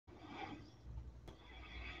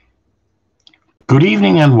Good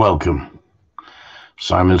evening and welcome.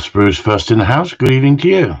 Simon Spruce first in the house. Good evening to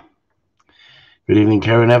you. Good evening,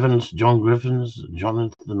 Karen Evans, John Griffins,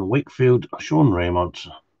 Jonathan Wakefield, Sean Raymond,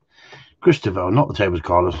 Christopher, not the tables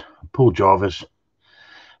callers, Paul Jarvis,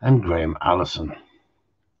 and Graham Allison.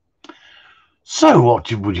 So,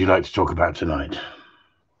 what would you like to talk about tonight?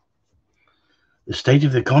 The state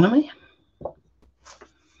of the economy?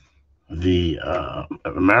 The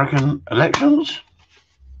American elections?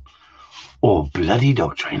 Or bloody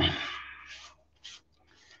dog training?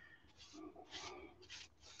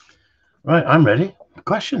 Right, I'm ready.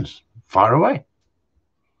 Questions? Fire away.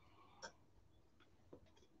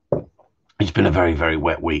 It's been a very, very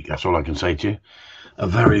wet week. That's all I can say to you. A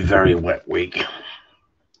very, very wet week.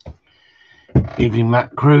 Evening,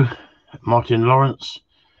 Matt Crew, Martin Lawrence,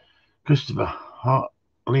 Christopher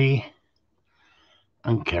Hartley,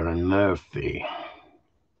 and Karen Murphy.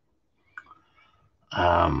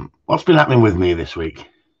 What's been happening with me this week?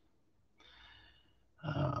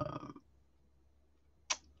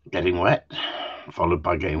 Getting wet, followed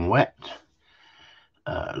by getting wet.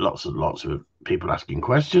 Lots of people asking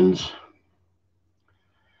questions.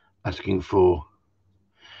 Asking for,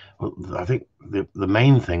 well, I think the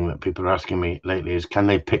main thing that people are asking me lately is, can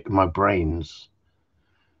they pick my brains?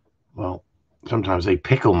 Well, sometimes they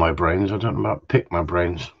pickle my brains. I don't know about pick my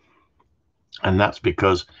brains. And that's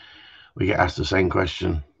because we get asked the same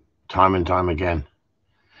question time and time again.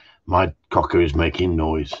 My cocker is making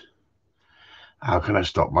noise. How can I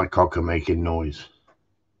stop my cocker making noise?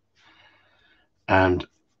 And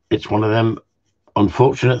it's one of them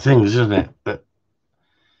unfortunate things, isn't it? That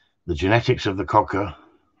the genetics of the cocker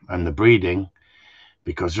and the breeding,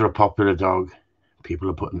 because they're a popular dog, people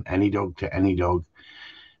are putting any dog to any dog.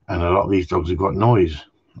 And a lot of these dogs have got noise.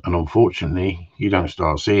 And unfortunately, you don't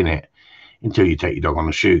start seeing it until you take your dog on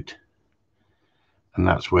a shoot. And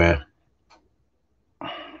that's where,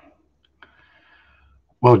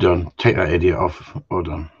 well done, take that idiot off, well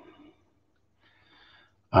done.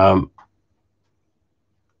 And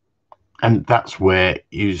that's where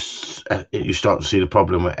you start to see the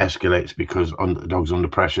problem where it escalates, because the dog's under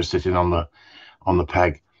pressure sitting on the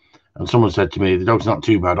peg. And someone said to me, the dog's not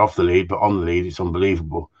too bad off the lead, but on the lead, it's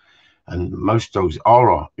unbelievable. And most dogs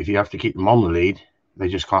are, if you have to keep them on the lead, they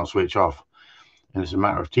just can't switch off. And it's a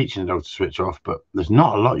matter of teaching the dog to switch off, but there's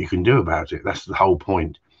not a lot you can do about it. That's the whole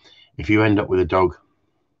point. If you end up with a dog,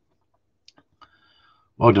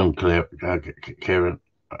 well done, Kieran.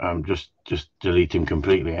 Just delete him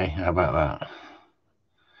completely, eh? How about that?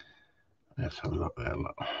 Let's have a look there.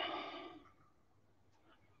 Look.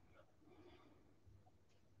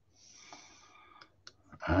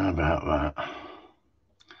 How about that?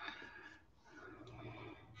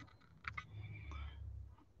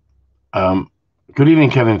 Good evening,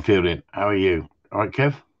 Kevin Fielding. How are you? All right,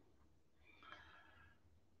 Kev?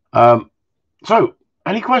 So,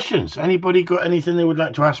 any questions? Anybody got anything they would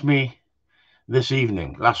like to ask me this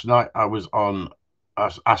evening? Last night I was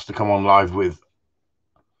asked to come on live with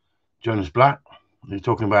Jonas Black. He's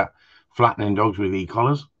talking about flattening dogs with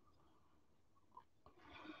e-collars.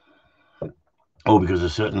 All because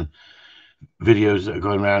of certain videos that are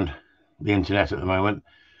going around the internet at the moment.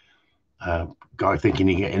 Guy thinking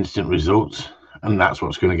he get instant results, and that's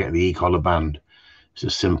what's going to get the e-collar banned. It's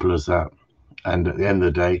as simple as that. And at the end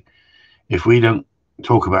of the day, if we don't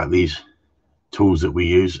talk about these tools that we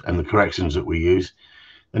use and the corrections that we use,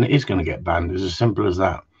 then it is going to get banned. It's as simple as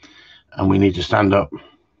that. And we need to stand up.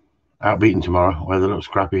 Outbeaten tomorrow. Weather looks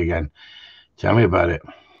crappy again. Tell me about it.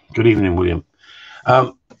 Good evening, William.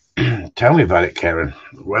 Tell me about it, Karen.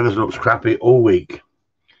 The weather looks crappy all week.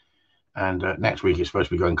 And next week it's supposed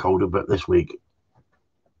to be going colder, but this week,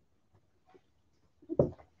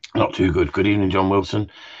 not too good. Good evening, John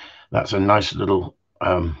Wilson. That's a nice little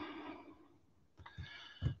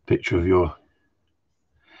picture of your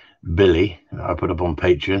Billy that I put up on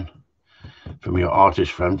Patreon from your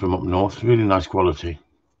artist friend from up north. Really nice quality.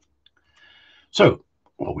 So,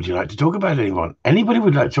 what would you like to talk about, anyone? Anybody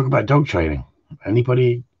would like to talk about dog training?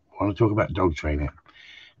 Anybody want to talk about dog training?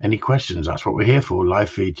 Any questions? That's what we're here for. Live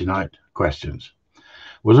feed tonight. Questions.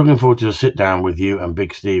 We're looking forward to a sit down with you and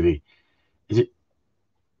Big Stevie.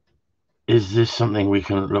 Is this something we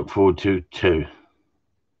can look forward to too?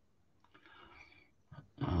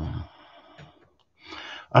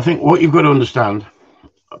 I think what you've got to understand,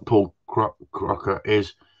 Paul Crocker,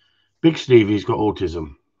 is Big Stevie's got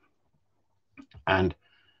autism, and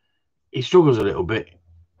he struggles a little bit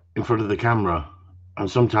in front of the camera, and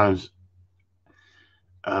sometimes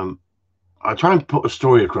I try and put a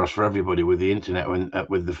story across for everybody with the internet,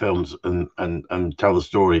 with the films, and tell the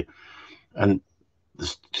story. And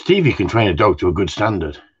Stevie can train a dog to a good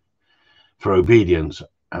standard. for obedience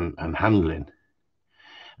and handling.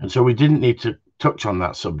 And so we didn't need to touch on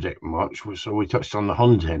that subject much. So we touched on the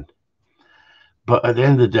hunting. But at the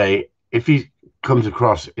end of the day, if he comes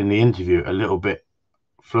across in the interview a little bit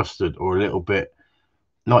flustered or a little bit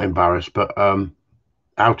not embarrassed, but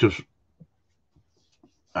out of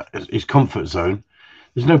his comfort zone,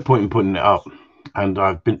 there's no point in putting it up. And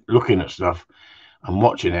I've been looking at stuff and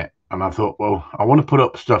watching it, and I thought, well, I want to put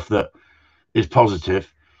up stuff that is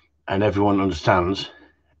positive and everyone understands.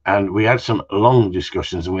 And we had some long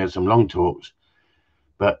discussions and we had some long talks,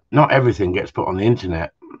 but not everything gets put on the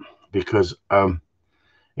internet because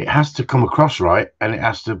it has to come across right and it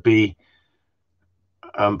has to be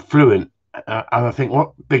fluent. And I think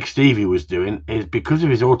what Big Stevie was doing is, because of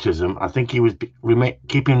his autism, I think he was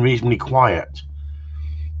keeping reasonably quiet.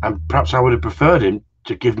 And perhaps I would have preferred him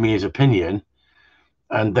to give me his opinion,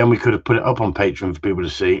 and then we could have put it up on Patreon for people to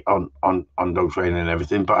see on dog training and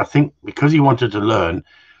everything. But I think because he wanted to learn,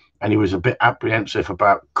 and he was a bit apprehensive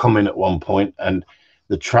about coming at one point and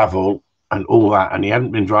the travel and all that, and he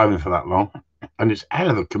hadn't been driving for that long, and it's a hell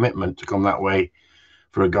of a commitment to come that way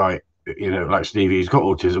for a guy, you know, like Stevie. He's got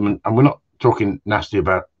autism, and we're not talking nasty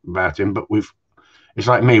about him, but it's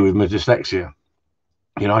like me with my dyslexia.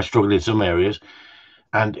 You know, I struggled in some areas,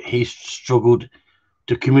 and he struggled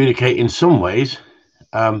to communicate in some ways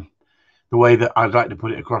the way that I'd like to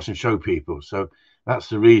put it across and show people. So that's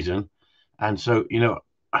the reason. And so, you know,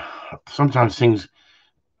 sometimes things,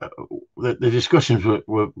 the discussions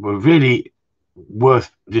were really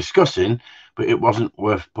worth discussing, but it wasn't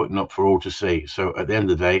worth putting up for all to see. So at the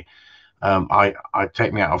end of the day, I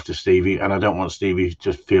take my hat off to Stevie, and I don't want Stevie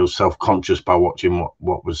to feel self-conscious by watching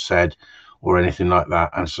what was said or anything like that.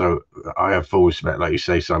 And so I have full respect, like you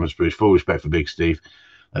say, Simon Spruce, full respect for Big Steve.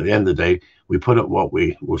 At the end of the day, we put up what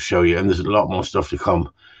we will show you, and there's a lot more stuff to come.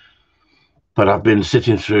 But I've been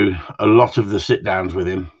sitting through a lot of the sit downs with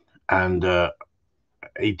him, and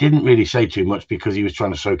he didn't really say too much because he was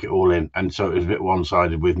trying to soak it all in, and so it was a bit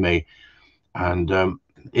one-sided with me. And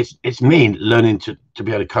it's me learning to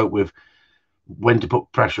be able to cope with when to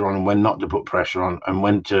put pressure on and when not to put pressure on, and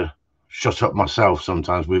when to shut up myself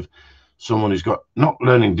sometimes with someone who's got not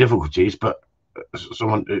learning difficulties, but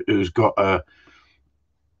someone who's got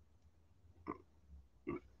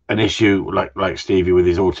an issue like Stevie with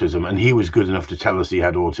his autism. And he was good enough to tell us he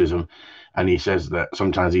had autism, and he says that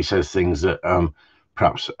sometimes he says things that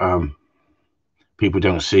perhaps people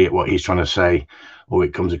don't see it, what he's trying to say, or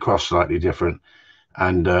it comes across slightly different.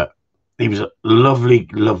 And he was a lovely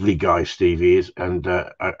guy, Stevie is, and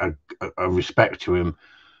a respect to him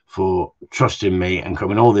for trusting me and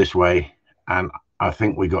coming all this way. And I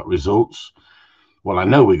think we got results. Well, I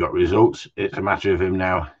know we got results. It's a matter of him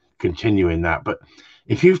now continuing that. But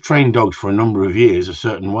if you've trained dogs for a number of years a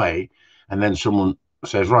certain way, and then someone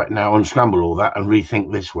says, right, now unscramble all that and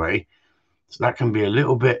rethink this way, so that can be a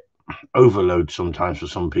little bit overload sometimes for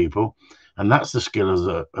some people. And that's the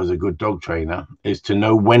skill as a good dog trainer, is to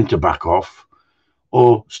know when to back off.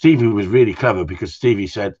 Or Stevie was really clever, because Stevie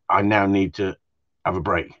said, I now need to have a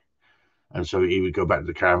break. And so he would go back to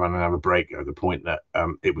the caravan and have a break at the point that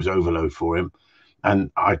it was overload for him. And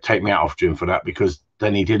I take me out off to him for that, because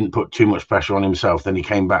then he didn't put too much pressure on himself. Then he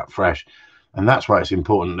came back fresh. And that's why it's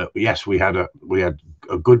important that, yes, we had a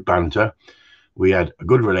good banter. We had a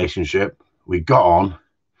good relationship. We got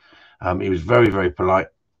on. He was very, very polite.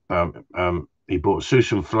 He bought Sue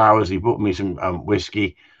some flowers. He bought me some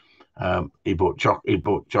whiskey. He bought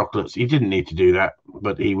chocolates. He didn't need to do that,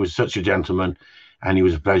 but he was such a gentleman, and he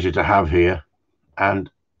was a pleasure to have here. And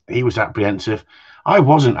he was apprehensive. I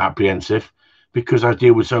wasn't apprehensive because I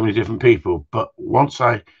deal with so many different people. But once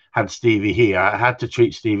I had Stevie here, I had to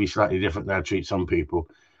treat Stevie slightly different than I treat some people.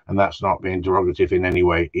 And that's not being derogative in any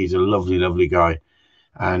way. He's a lovely, lovely guy.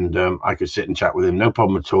 And I could sit and chat with him, no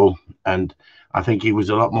problem at all. And I think he was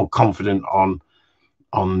a lot more confident on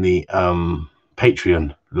the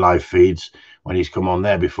Patreon live feeds when he's come on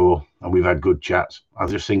there before, and we've had good chats. I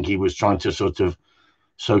just think he was trying to sort of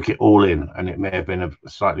soak it all in, and it may have been a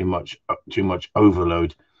slightly too much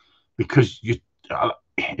overload, because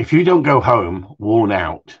if you don't go home worn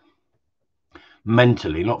out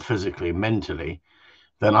mentally, not physically, mentally,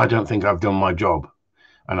 then I don't think I've done my job.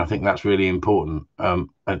 And I think that's really important. And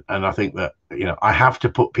I think that, you know, I have to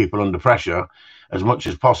put people under pressure as much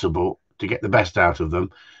as possible to get the best out of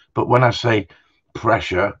them. But when I say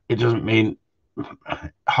pressure, it doesn't mean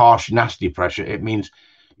harsh, nasty pressure. It means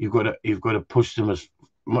you've got to push them as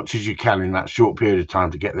much as you can in that short period of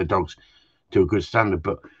time to get the dogs to a good standard.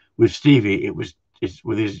 But with Stevie, it's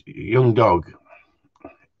with his young dog,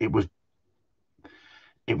 it was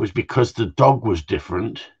because the dog was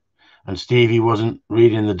different, and Stevie wasn't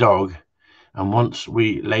reading the dog, And once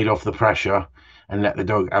we laid off the pressure and let the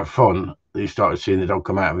dog have fun, he started seeing the dog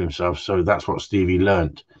come out of himself. So that's what Stevie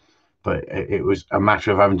learnt. But it was a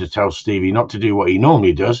matter of having to tell Stevie not to do what he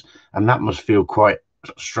normally does, and that must feel quite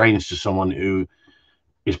strange to someone who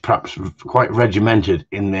is perhaps quite regimented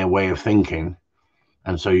in their way of thinking,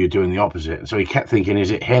 and so you're doing the opposite. And so he kept thinking, is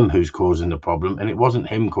it him who's causing the problem? And it wasn't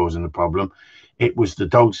him causing the problem. It was the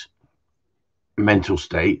dog's mental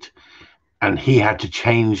state, and he had to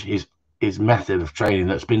change his method of training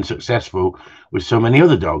that's been successful with so many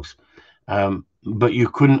other dogs. But you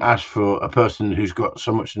couldn't ask for a person who's got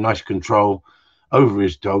so much nice control over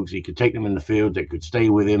his dogs. He could take them in the field, they could stay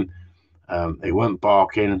with him. They weren't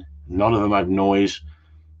barking, none of them had noise.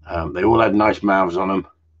 They all had nice mouths on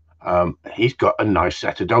them. He's got a nice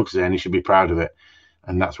set of dogs there, and he should be proud of it.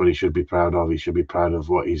 And that's what he should be proud of. He should be proud of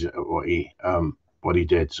what he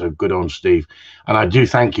did. So good on Steve. And I do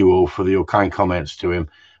thank you all for your kind comments to him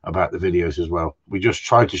about the videos as well. We just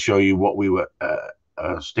tried to show you what we were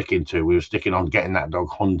sticking to. We were sticking on getting that dog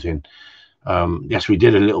hunting. Yes, we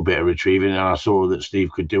did a little bit of retrieving, and I saw that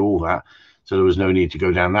Steve could do all that. So there was no need to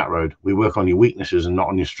go down that road. We work on your weaknesses and not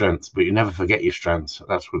on your strengths, but you never forget your strengths.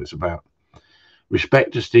 That's what it's about.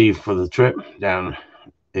 Respect to Steve for the trip down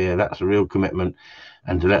here. That's a real commitment.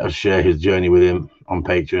 And to let us share his journey with him on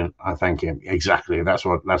Patreon, I thank him. Exactly. That's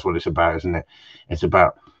what it's about, isn't it? It's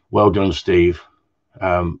about, well done, Steve,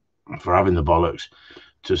 for having the bollocks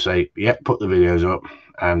to say, yep, put the videos up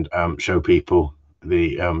and show people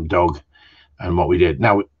the dog and what we did.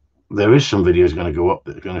 Now, there is some videos going to go up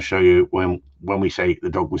that are going to show you when we say the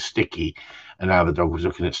dog was sticky and how the dog was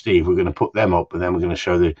looking at Steve. We're going to put them up, and then we're going to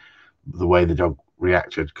show the way the dog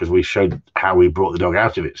reacted, because we showed how we brought the dog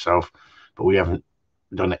out of itself, but we haven't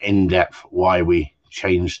done an in-depth why we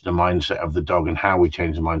changed the mindset of the dog and how we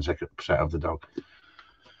changed the mindset of the dog.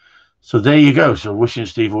 So there you go. So wishing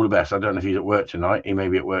Steve all the best. I don't know if he's at work tonight. He may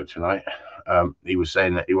be at work tonight. He was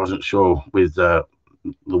saying that he wasn't sure with the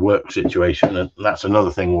work situation, and that's another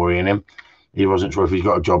thing worrying him. He wasn't sure if he's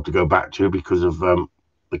got a job to go back to because of the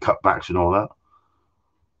cutbacks and all that.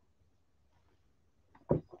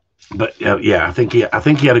 But yeah, I think he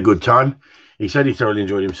had a good time. He said he thoroughly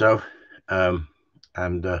enjoyed himself, and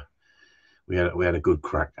we had a good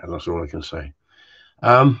crack. That's all I can say.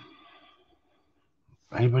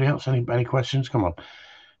 Anybody else? Any questions? Come on,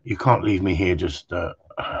 you can't leave me here just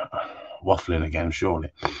waffling again, surely.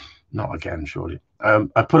 Not again, surely.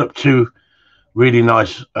 I put up 2 really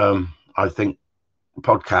nice, I think,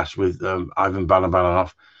 podcasts with Ivan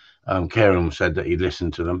Balabanov. Karen said that he'd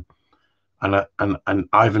listened to them, and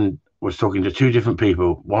Ivan was talking to 2 different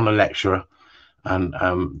people. One a lecturer, and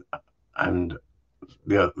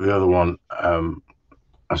the other one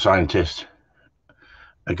a scientist,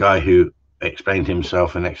 a guy who explained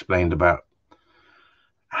himself and explained about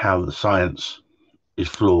how the science is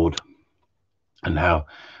flawed and how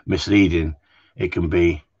misleading it can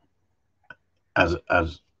be as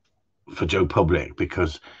for Joe Public,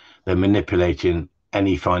 because they're manipulating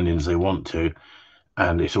any findings they want to,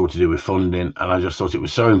 and it's all to do with funding. And I just thought it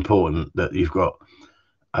was so important that you've got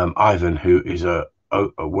Ivan, who is a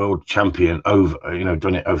world champion, over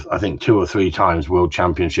done it I think 2 or 3 times, world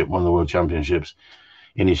championship, won the world championships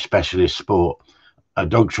in his specialist sport, a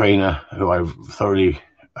dog trainer who I thoroughly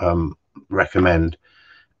recommend,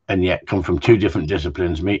 and yet come from 2 different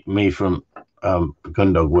disciplines, me from the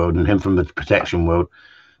Gundog world and him from the protection world.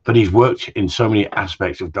 But he's worked in so many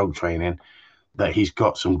aspects of dog training that he's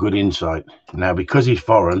got some good insight. Now, because he's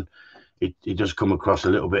foreign, it does come across a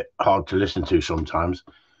little bit hard to listen to sometimes,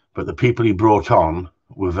 but the people he brought on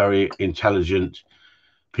were very intelligent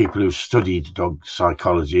people who studied dog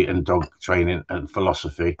psychology and dog training and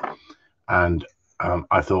philosophy. And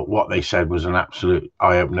I thought what they said was an absolute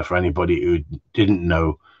eye-opener for anybody who didn't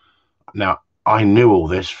know. Now, I knew all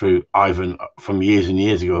this through Ivan from years and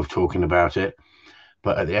years ago of talking about it,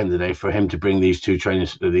 but at the end of the day, for him to bring these 2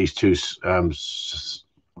 trainers, these 2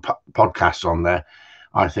 podcasts on there,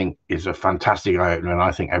 I think is a fantastic eye-opener, and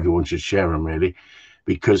I think everyone should share them, really,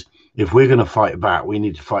 because if we're going to fight back, we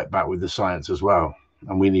need to fight back with the science as well,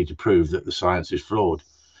 and we need to prove that the science is flawed.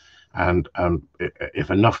 And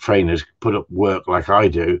if enough trainers put up work like I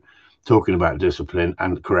do, talking about discipline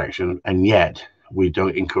and correction, and yet we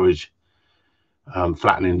don't encourage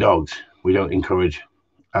flattening dogs, we don't encourage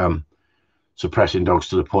suppressing dogs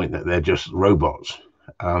to the point that they're just robots.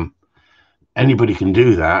 Anybody can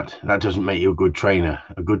do that. That doesn't make you a good trainer.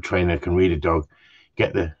 A good trainer can read a dog,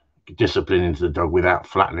 get the discipline into the dog without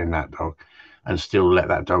flattening that dog, and still let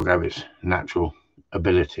that dog have its natural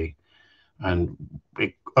ability. And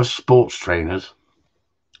as sports trainers,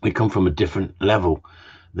 we come from a different level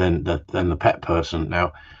than the pet person.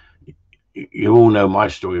 Now, you all know my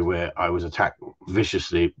story where I was attacked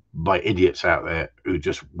viciously by idiots out there who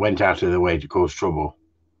just went out of their way to cause trouble.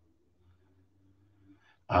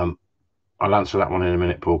 I'll answer that one in a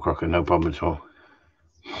minute, Paul Crocker, no problem at all.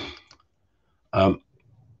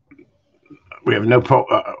 We have no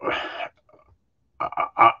problem.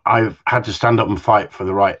 I've had to stand up and fight for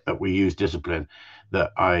the right that we use discipline,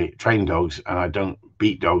 that I train dogs and I don't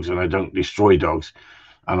beat dogs and I don't destroy dogs,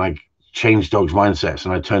 and I change dogs' mindsets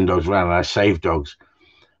and I turn dogs around and I save dogs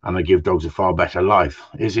and I give dogs a far better life.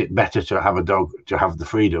 Is it better to have a dog to have the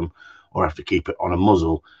freedom or have to keep it on a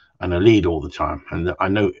muzzle and a lead all the time? And I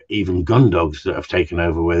know even gun dogs that have taken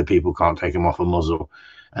over where the people can't take them off a muzzle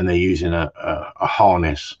and they're using a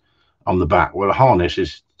harness on the back. Well, a harness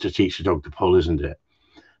is to teach the dog to pull, isn't it?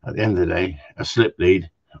 At the end of the day, a slip lead,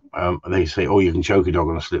 they say, oh, you can choke a dog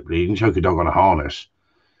on a slip lead. You can choke a dog on a harness.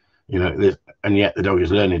 You know, and yet the dog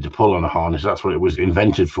is learning to pull on a harness. That's what it was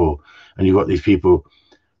invented for. And you've got these people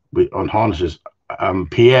on harnesses.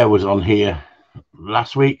 Pierre was on here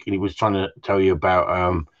last week, and he was trying to tell you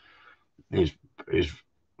about his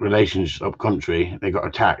relations up country. They got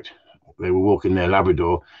attacked. They were walking their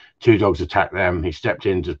Labrador. 2 dogs attacked them. He stepped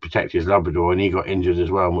in to protect his Labrador, and he got injured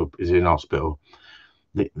as well and is in hospital.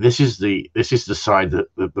 This is the side, that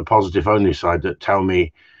the positive only side, that tell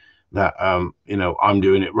me that you know, I'm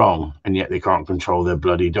doing it wrong, and yet they can't control their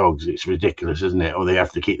bloody dogs. It's ridiculous, isn't it? Or they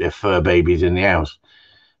have to keep their fur babies in the house,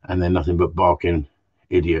 and they're nothing but barking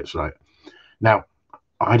idiots. Right now,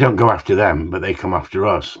 I don't go after them, but they come after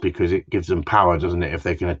us because it gives them power, doesn't it? If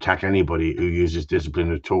they can attack anybody who uses discipline,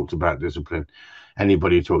 who talks about discipline,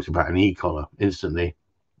 anybody who talks about an e-collar, instantly,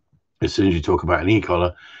 as soon as you talk about an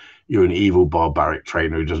e-collar, you're an evil barbaric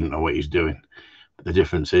trainer who doesn't know what he's doing. But the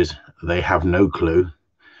difference is they have no clue.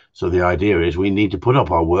 So the idea is we need to put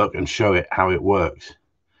up our work and show it how it works.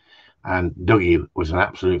 And Dougie was an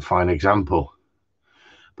absolute fine example.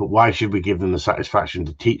 But why should we give them the satisfaction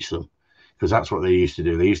to teach them? Because that's what they used to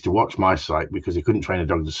do. They used to watch my site because they couldn't train a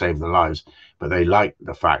dog to save their lives, but they liked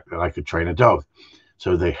the fact that I could train a dog.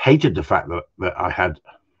 So they hated the fact that I had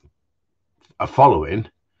a following.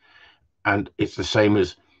 And it's the same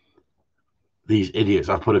as these idiots.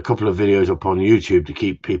 I've put a couple of videos up on YouTube to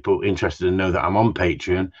keep people interested and know that I'm on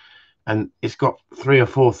Patreon, and it's got 3 or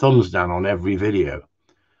 4 thumbs down on every video.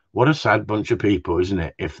 What a sad bunch of people, isn't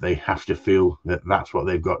it, if they have to feel that that's what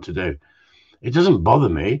they've got to do. It doesn't bother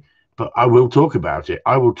me, but I will talk about it.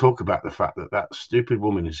 I will talk about the fact that that stupid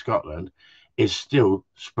woman in Scotland is still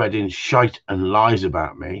spreading shite and lies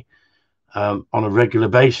about me on a regular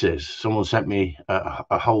basis. Someone sent me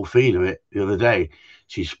a whole feed of it the other day.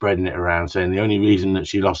 She's spreading it around, saying the only reason that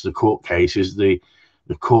she lost the court case is the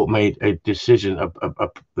court made a decision,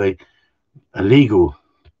 a legal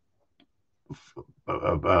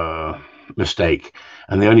mistake,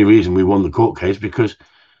 and the only reason we won the court case because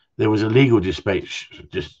there was a legal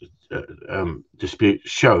dispute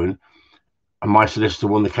shown, and my solicitor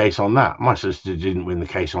won the case on that. My solicitor didn't win the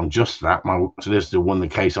case on just that. My solicitor won the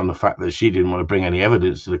case on the fact that she didn't want to bring any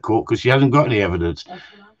evidence to the court because she hasn't got any evidence.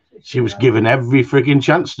 She was given every frigging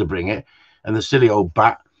chance to bring it, and the silly old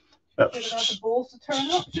bat,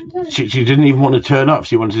 she didn't even want to turn up.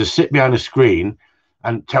 She wanted to sit behind a screen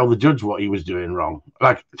and tell the judge what he was doing wrong,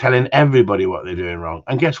 like telling everybody what they're doing wrong.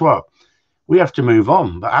 And guess what? We have to move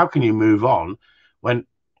on. But how can you move on when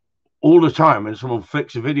all the time when someone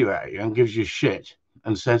flicks a video at you and gives you shit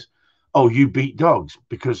and says, oh, you beat dogs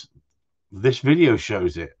because this video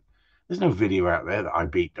shows it? There's no video out there that I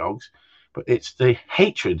beat dogs. But it's the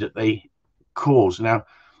hatred that they cause. Now,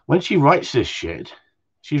 when she writes this shit,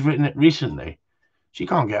 she's written it recently. She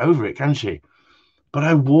can't get over it, can she? But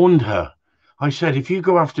I warned her. I said, if you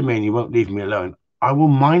go after me and you won't leave me alone, I will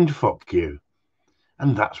mindfuck you.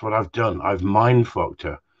 And that's what I've done. I've mindfucked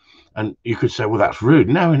her. And you could say, well, that's rude.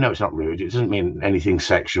 No, it's not rude. It doesn't mean anything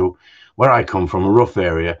sexual. Where I come from, a rough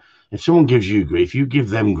area, if someone gives you grief, you give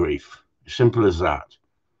them grief. Simple as that.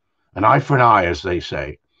 An eye for an eye, as they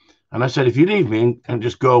say. And I said, if you leave me and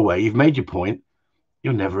just go away, you've made your point.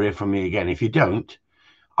 You'll never hear from me again. If you don't,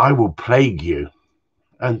 I will plague you.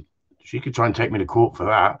 And she could try and take me to court for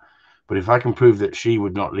that. But if I can prove that she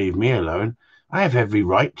would not leave me alone, I have every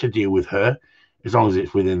right to deal with her as long as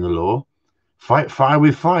it's within the law. Fight fire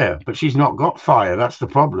with fire. But she's not got fire. That's the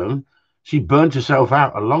problem. She burnt herself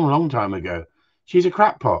out a long, long time ago. She's a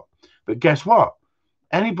crackpot. But guess what?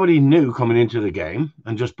 Anybody new coming into the game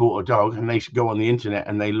and just bought a dog, and they go on the internet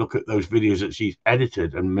and they look at those videos that she's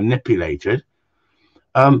edited and manipulated,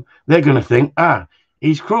 they're going to think,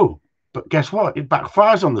 he's cruel. But guess what? It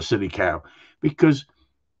backfires on the silly cow because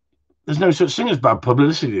there's no such thing as bad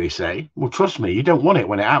publicity, they say. Well, trust me, you don't want it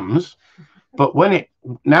when it happens. But when it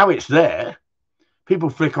now it's there. People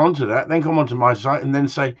flick onto that, then come onto my site and then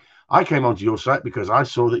say, I came onto your site because I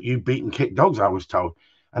saw that you beat and kicked dogs, I was told.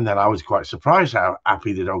 And then I was quite surprised how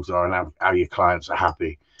happy the dogs are and how your clients are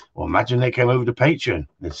happy. Well, imagine they came over to Patreon.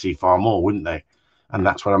 They'd see far more, wouldn't they? And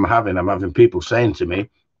that's what I'm having. I'm having people saying to me,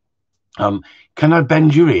 can I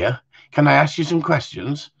bend your ear? Can I ask you some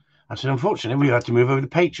questions? I said, unfortunately, we had to move over to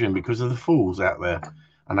Patreon because of the fools out there.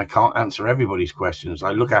 And I can't answer everybody's questions.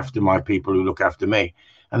 I look after my people who look after me.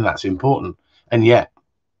 And that's important. And yet,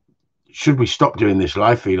 should we stop doing this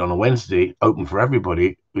live feed on a Wednesday, open for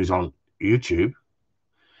everybody who's on YouTube?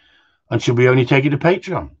 And should we only take it to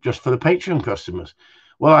Patreon, just for the Patreon customers?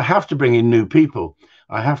 Well, I have to bring in new people.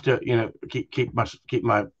 I have to, keep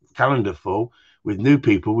my calendar full with new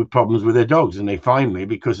people with problems with their dogs. And they find me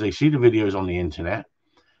because they see the videos on the internet.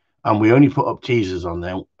 And we only put up teasers on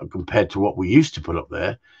there compared to what we used to put up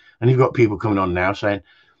there. And you've got people coming on now saying,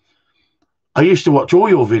 I used to watch all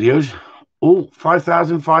your videos, all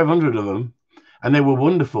 5,500 of them, and they were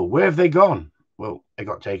wonderful. Where have they gone? Well, they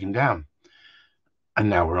got taken down. And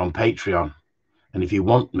now we're on Patreon. And if you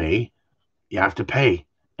want me, you have to pay.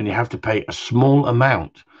 And you have to pay a small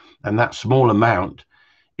amount. And that small amount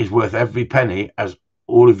is worth every penny, as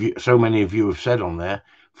all of you, so many of you have said on there,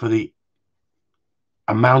 for the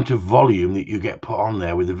amount of volume that you get put on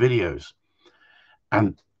there with the videos.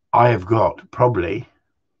 And I have got probably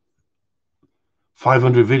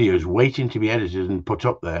 500 videos waiting to be edited and put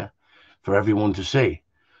up there for everyone to see.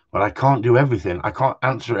 But I can't do everything. I can't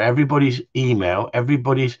answer everybody's email,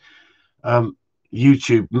 everybody's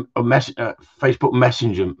YouTube, Facebook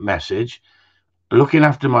Messenger message, looking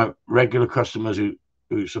after my regular customers who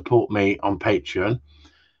support me on Patreon,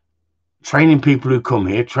 training people who come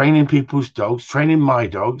here, training people's dogs, training my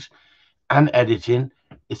dogs, and editing.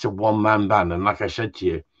 It's a one-man band. And like I said to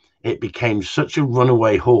you, it became such a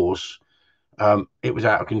runaway horse. It was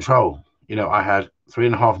out of control. I had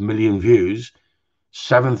 3.5 million views,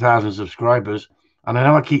 7,000 subscribers. And I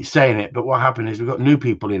know I keep saying it, but what happened is we've got new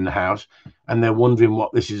people in the house and they're wondering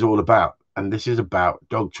what this is all about. And this is about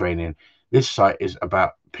dog training. This site is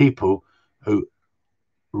about people who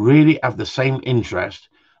really have the same interest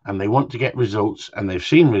and they want to get results, and they've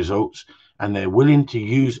seen results, and they're willing to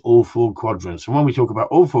use all 4 quadrants. And when we talk about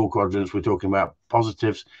all 4 quadrants, we're talking about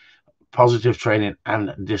positive training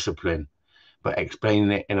and discipline, but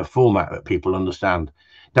explaining it in a format that people understand.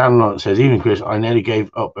 Dan Lawrence says, even Chris, I nearly gave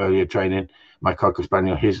up earlier training my Cocker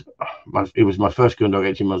Spaniel. It was my first Gundog,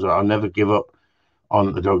 18 months old. I'll never give up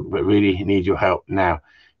on the dog, but really need your help now.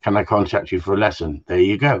 Can I contact you for a lesson? There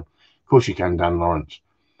you go. Of course you can, Dan Lawrence.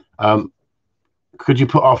 Could you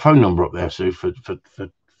put our phone number up there, Sue, for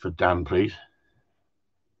Dan, please?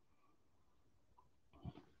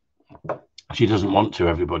 She doesn't want to,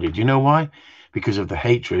 everybody. Do you know why? Because of the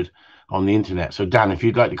hatred on the internet. So, Dan, if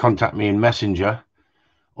you'd like to contact me in Messenger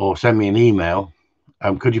or send me an email,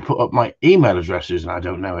 could you put up my email addresses? And I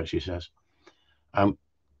don't know it, she says. Eh?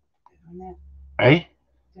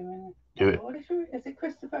 Do it. Is it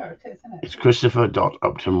Christopher? It is, isn't it? It's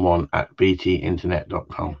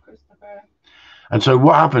Christopher.upton1@btinternet.com. And so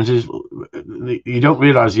what happens is you don't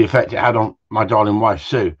realise the effect it had on my darling wife,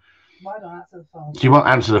 Sue. Why don't answer the phone? She won't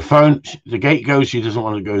answer the phone. The gate goes. She doesn't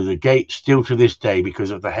want to go to the gate still to this day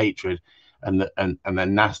because of the hatred and the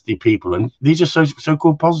nasty people. And these are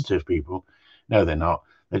so-called positive people. No, they're not.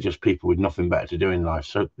 They're just people with nothing better to do in life.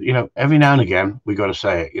 So, every now and again, we got to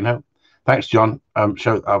say it, Thanks, John. I'll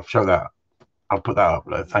show that. I'll put that up.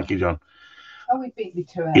 Thank you, John. Oh, we beat me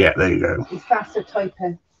to it. Yeah, there you go. He's faster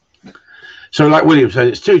typing. So like William said,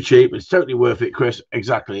 it's too cheap. It's totally worth it, Chris.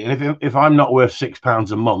 Exactly. And if I'm not worth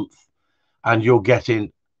 £6 a month and you're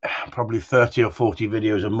getting probably 30 or 40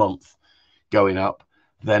 videos a month going up,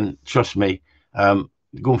 then trust me, go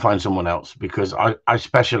and find someone else, because I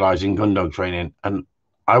specialize in Gundog training. And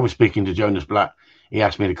I was speaking to Jonas Black. He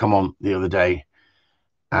asked me to come on the other day,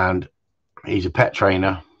 and he's a pet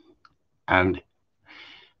trainer. And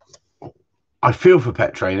I feel for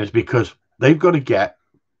pet trainers because they've got to get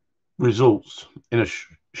results in a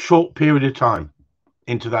short period of time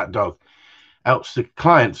into that dog, else the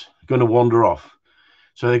client's going to wander off.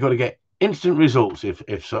 So they've got to get instant results,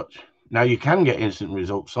 if such. Now, you can get instant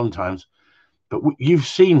results sometimes, but you've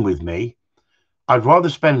seen with me, I'd rather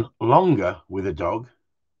spend longer with a dog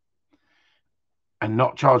and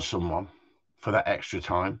not charge someone for that extra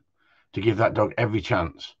time to give that dog every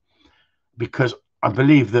chance, because I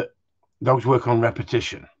believe that dogs work on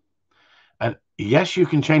repetition. And yes, you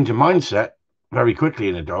can change a mindset very quickly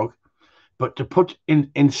in a dog, but to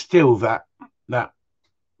instill that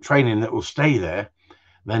training that will stay there,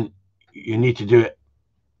 then you need to do it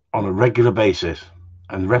on a regular basis.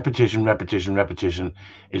 And repetition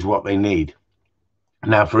is what they need.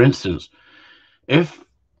 Now, for instance, if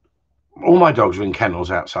all my dogs are in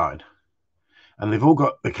kennels outside, and they've all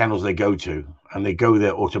got the kennels they go to, and they go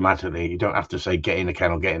there automatically. You don't have to say, get in the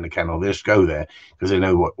kennel, get in the kennel. They just go there because they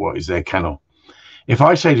know what is their kennel. If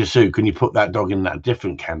I say to Sue, can you put that dog in that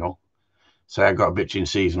different kennel? Say I got a bitch in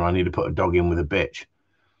season, or I need to put a dog in with a bitch,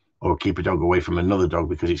 or keep a dog away from another dog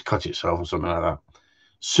because it's cut itself or something like that.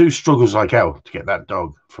 Sue struggles like hell to get that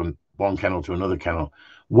dog from one kennel to another kennel.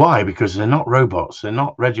 Why? Because they're not robots. They're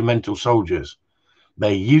not regimental soldiers.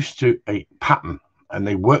 They're used to a pattern, and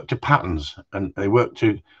they work to patterns, and they work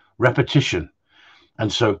to repetition.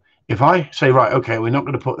 And so if I say, right, okay, we're not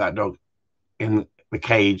going to put that dog in the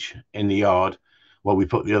cage in the yard while we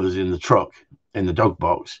put the others in the truck in the dog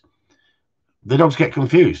box, the dogs get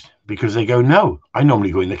confused because they go, no, I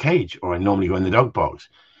normally go in the cage, or I normally go in the dog box.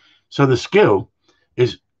 So the skill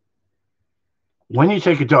is, when you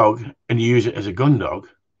take a dog and you use it as a gun dog,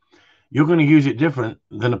 you're going to use it different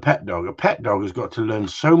than a pet dog. A pet dog has got to learn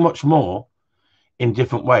so much more in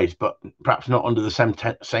different ways, but perhaps not under the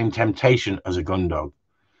same temptation as a gun dog.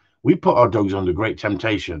 We put our dogs under great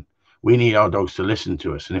temptation. We need our dogs to listen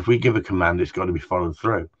to us. And if we give a command, it's got to be followed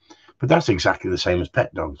through. But that's exactly the same as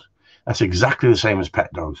pet dogs. That's exactly the same as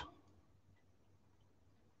pet dogs.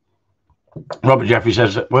 Robert Jeffrey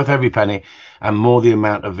says, worth every penny, and more the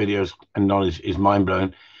amount of videos and knowledge is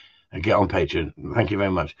mind-blowing. Get on Patreon. Thank you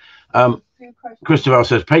very much. Christopher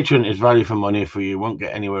says, Patreon is value for money for you. Won't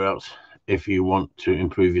get anywhere else if you want to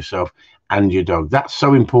improve yourself and your dog. That's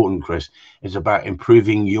so important, Chris. It's about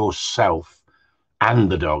improving yourself and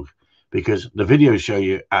the dog, because the videos show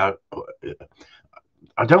you I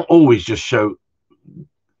don't always just show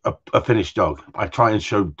a finished dog. I try and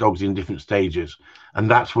show dogs in different stages, and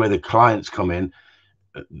that's where the clients come in.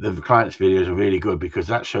 The clients' videos are really good because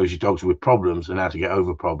that shows you dogs with problems and how to get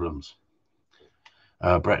over problems.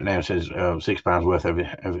 Brett now says £6 worth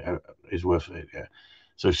is worth it. Yeah.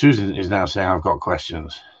 So Susan is now saying, I've got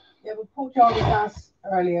questions. Yeah, but Paul Jarvis asked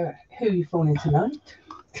earlier, who are you phoning tonight?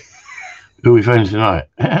 Who are we phoning tonight?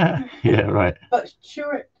 Yeah, right. But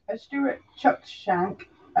Stuart Chuckshank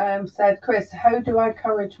said, Chris, how do I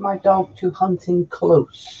encourage my dog to hunting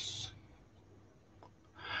close?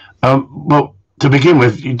 Well, to begin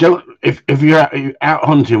with, you don't. If you're out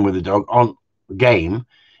hunting with a dog on game,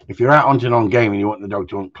 if you're out hunting on game and you want the dog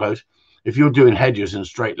to hunt close, if you're doing hedges and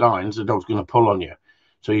straight lines, the dog's going to pull on you.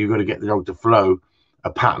 So you've got to get the dog to flow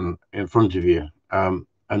a pattern in front of you. And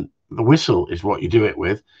the whistle is what you do it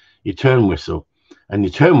with. Your turn whistle, and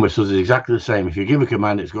your turn whistles is exactly the same. If you give a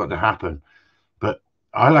command, it's got to happen. But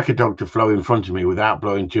I like a dog to flow in front of me without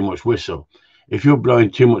blowing too much whistle. If you're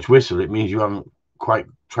blowing too much whistle, it means you haven't quite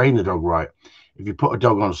trained the dog right. If you put a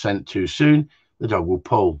dog on scent too soon, the dog will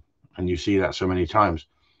pull, and you see that so many times.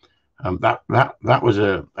 That was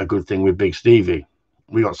a good thing with Big Stevie.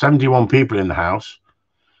 We got 71 people in the house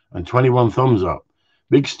and 21 thumbs up.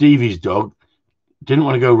 Big Stevie's dog didn't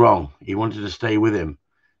want to go wrong. He wanted to stay with him.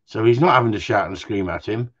 So he's not having to shout and scream at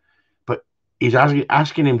him, but he's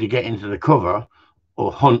asking him to get into the cover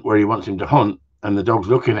or hunt where he wants him to hunt, and the dog's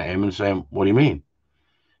looking at him and saying, what do you mean?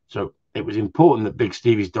 So it was important that Big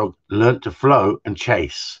Stevie's dog learnt to flow and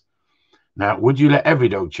chase. Now, would you let every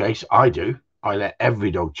dog chase? I do. I let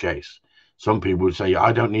every dog chase. Some people would say,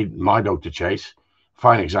 I don't need my dog to chase.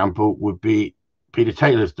 Fine example would be Peter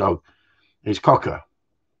Taylor's dog, his Cocker.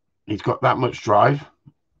 He's got that much drive.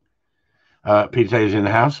 Peter Taylor's in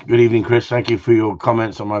the house. Good evening, Chris. Thank you for your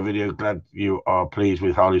comments on my video. Glad you are pleased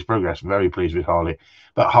with Harley's progress. Very pleased with Harley.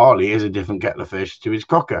 But Harley is a different kettle of fish to his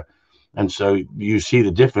Cocker. And so you see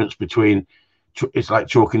the difference between, it's like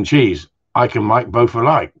chalk and cheese. Ike and Mike both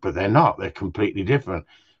alike, but they're not. They're completely different.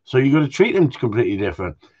 So you've got to treat them completely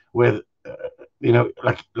different. Where,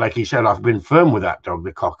 like he said, I've been firm with that dog,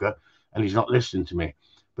 the Cocker, and he's not listening to me.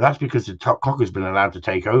 But that's because the Cocker's been allowed to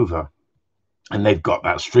take over. And they've got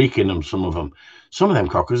that streak in them, some of them. Some of them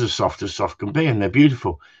Cockers are soft as soft can be, and they're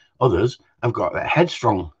beautiful. Others have got that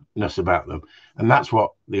headstrongness about them. And that's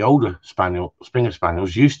what the older Springer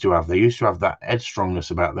Spaniels used to have. They used to have that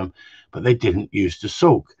headstrongness about them, but they didn't used to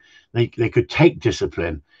sulk. They could take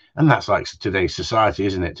discipline. And that's like today's society,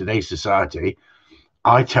 isn't it? Today's society,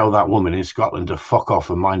 I tell that woman in Scotland to fuck off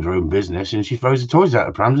and mind her own business, and she throws the toys out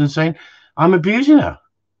of prams and saying, I'm abusing her.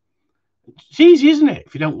 It's easy, isn't it?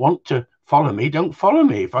 If you don't want to follow me, don't follow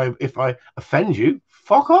me. If I offend you,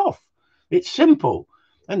 fuck off. It's simple.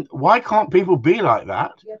 And why can't people be like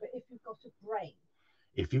that? Yeah, but if you've got a brain.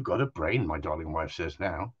 If you've got a brain, my darling wife says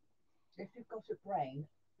now. If you've got a brain,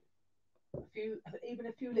 even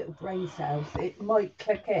a few little brain cells, it might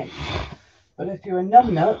click in. But if you're a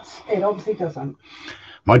numbnuts, it obviously doesn't.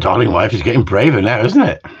 My darling wife is getting braver now, isn't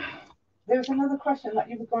it? There was another question that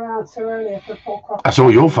you were going to answer earlier for Paul Crocker. That's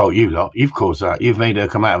all your fault, you lot. You've caused that. You've made her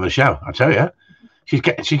come out of the show. I tell you, she's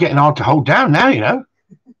getting hard to hold down now. You know.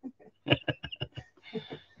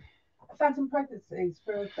 Phantom pregnancies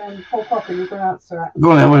for Paul Crocker. You're going to answer that.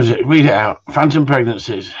 Go on then. What is it? Read it out. Phantom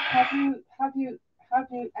pregnancies. Have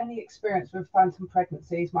you any experience with phantom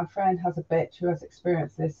pregnancies? My friend has a bitch who has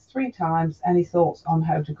experienced this 3 times. Any thoughts on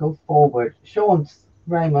how to go forward? Sean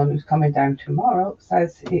Raymond, who's coming down tomorrow,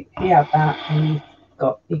 says he had that and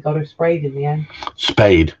he got her sprayed in the end.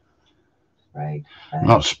 Spayed. Sprayed.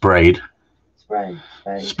 Not sprayed.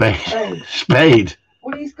 Spayed.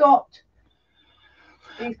 Well, he's got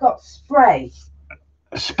spray.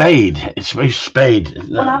 Spade. It's very spade.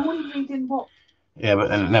 Well, I'm only reading what. Yeah, but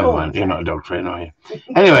never mind. You're not a dog trainer, are you?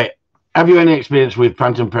 Anyway, have you any experience with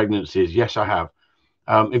phantom pregnancies? Yes, I have.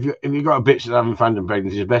 If you've got a bitch that's having phantom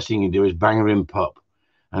pregnancies, the best thing you do is bang her in pup,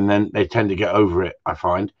 and then they tend to get over it, I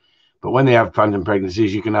find. But when they have phantom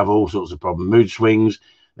pregnancies, you can have all sorts of problems. Mood swings.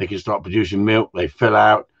 They can start producing milk. They fill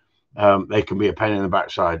out. They can be a pain in the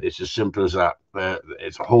backside. It's as simple as that.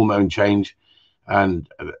 It's a hormone change, and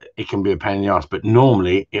it can be a pain in the ass. But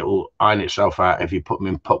normally, it will iron itself out if you put them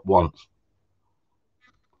in pup once.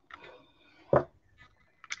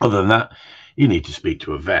 Other than that, you need to speak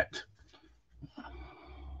to a vet.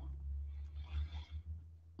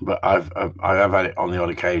 But I have had it on the odd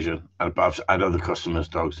occasion, and I've had other customers'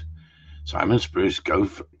 dogs. Simon Spruce, go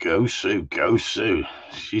Sue.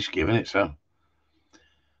 She's giving it some.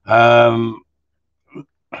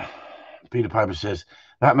 Peter Piper says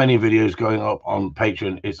that many videos going up on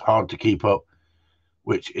Patreon, it's hard to keep up,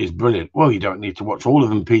 which is brilliant. Well, you don't need to watch all of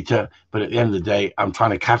them, Peter, but at the end of the day, I'm trying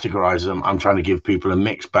to categorize them. I'm trying to give people a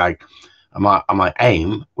mixed bag. And my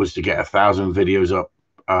aim was to get 1,000 videos up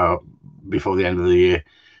before the end of the year,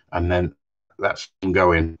 and then that's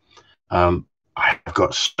going. I've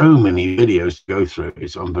got so many videos to go through.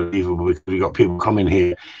 It's unbelievable because we've got people coming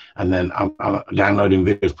here, and then I'm downloading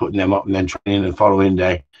videos, putting them up, and then training the following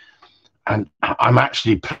day. And I'm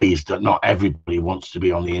actually pleased that not everybody wants to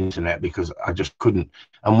be on the internet, because I just couldn't.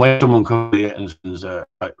 And when someone comes here and spends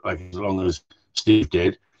like as long as Steve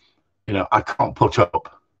did, you know, I can't put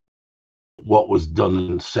up what was done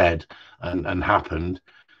and said and happened.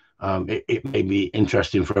 It may be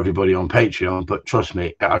interesting for everybody on Patreon, but trust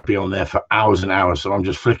me, I'd be on there for hours and hours. So I'm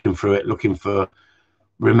just flicking through it, looking for,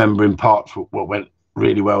 remembering parts what went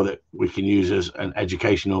really well that we can use as an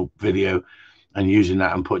educational video, and using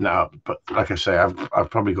that and putting that up. But like I say, I've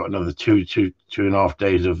probably got another two and a half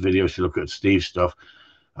days of videos to look at Steve's stuff.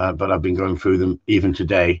 But I've been going through them even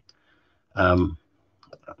today to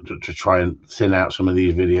try and thin out some of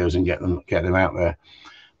these videos and get them out there.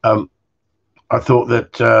 I thought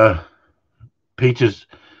that Peter's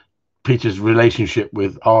relationship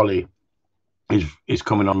with Arlie is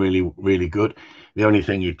coming on really, really good. The only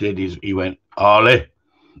thing he did is he went, Arlie.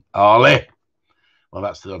 Well,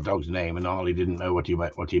 that's the dog's name, and Arlie didn't know what he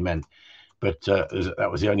meant. But that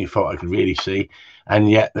was the only fault I could really see. And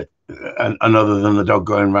yet, and other than the dog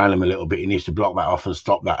going around him a little bit, he needs to block that off and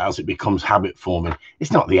stop that, else it becomes habit forming.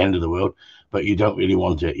 It's not the end of the world, but you don't really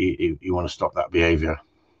want it. You want to stop that behavior.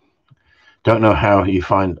 Don't know how you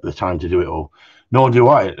find the time to do it all. Nor do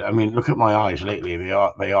I. I mean, look at my eyes lately. They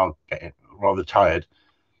are getting rather tired.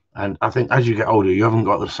 And I think as you get older, you haven't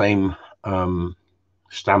got the same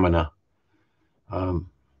stamina.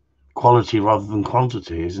 Quality rather than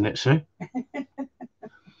quantity, isn't it, Sue?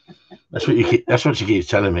 That's what she keeps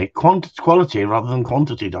telling me. Quality rather than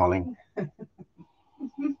quantity, darling.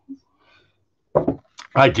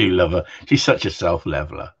 I do love her. She's such a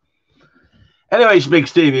self-leveler. Anyways, Big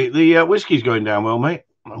Stevie, the whiskey's going down well, mate.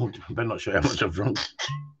 I better not show you how much I've drunk.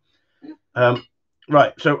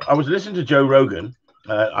 Right, so I was listening to Joe Rogan.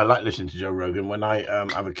 I like listening to Joe Rogan when I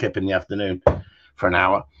have a kip in the afternoon for an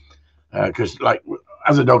hour. Because, like,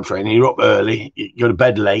 as a dog trainer, you're up early, you go to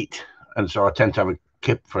bed late, and so I tend to have a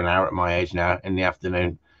kip for an hour at my age now in the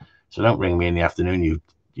afternoon. So don't ring me in the afternoon,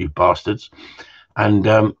 you bastards. And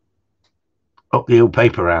up the old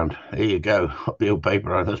paper round. There you go, up the old paper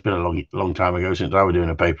round. That's been a long time ago since I was doing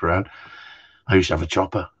a paper round. I used to have a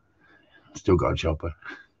chopper. Still got a chopper.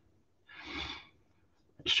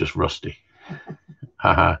 It's just rusty.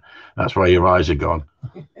 Haha, that's why your eyes are gone.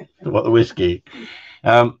 What the whiskey?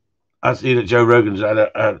 I see that Joe Rogan's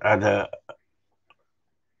had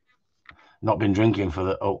not been drinking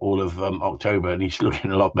for all of October, and he's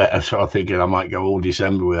looking a lot better. So I'm thinking I might go all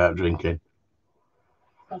December without drinking.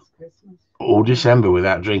 That's Christmas. All December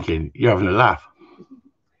without drinking. You're having a laugh.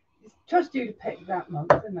 Trust you to pick that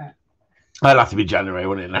month, isn't it? It'll have to be January,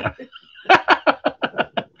 wouldn't it now?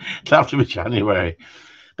 It'll have to be January.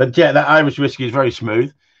 But yeah, that Irish whiskey is very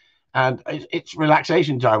smooth, and it's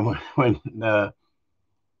relaxation time when I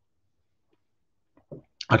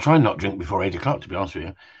try and not drink before 8 o'clock, to be honest with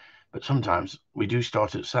you. But sometimes we do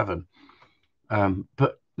start at 7.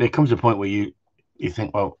 But there comes a point where you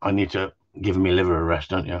think, well, I need to give my liver a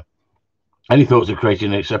rest, don't you? Any thoughts of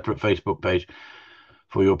creating a separate Facebook page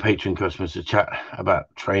for your Patreon customers to chat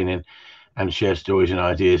about training and share stories and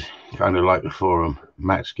ideas, kind of like the forum?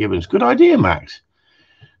 Max Gibbons. Good idea, Max.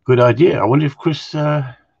 Good idea. I wonder if Chris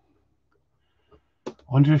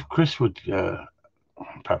would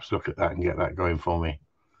perhaps look at that and get that going for me.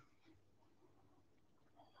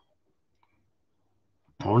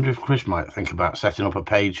 I wonder if Chris might think about setting up a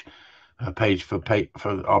page for our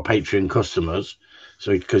Patreon customers.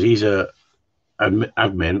 So because he's a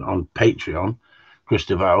admin on Patreon, Chris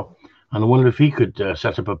DeVal, and I wonder if he could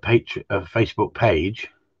set up a Facebook page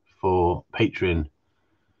for Patreon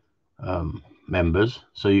members,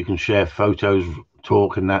 so you can share photos,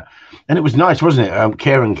 talk, and that. And it was nice, wasn't it?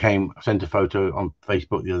 Kieran sent a photo on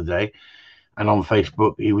Facebook the other day, and on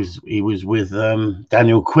Facebook he was with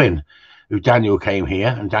Daniel Quinn, who Daniel came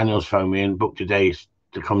here, and Daniel's phoned me and booked a day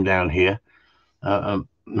to come down here.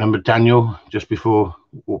 Remember Daniel, just before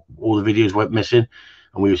all the videos went missing,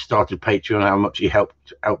 and we started Patreon, how much he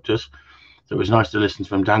helped us. So it was nice to listen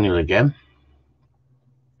from Daniel again.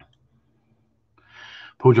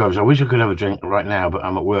 Paul Drivers, I wish I could have a drink right now, but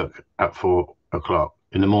I'm at work at 4 o'clock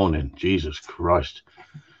in the morning. Jesus Christ.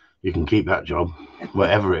 You can keep that job,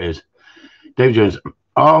 wherever it is. Dave Jones,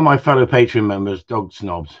 are my fellow Patreon members dog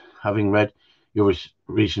snobs? Having read your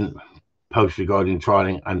recent post regarding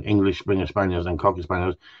trialing and English Springer Spaniels and Cocker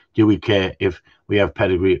Spaniels, do we care if we have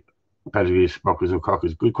pedigree Sprockers or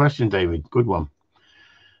Cockers? Good question, David. Good one.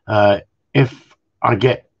 If I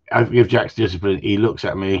give Jack's discipline, he looks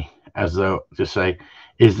at me as though to say,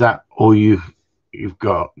 is that all you've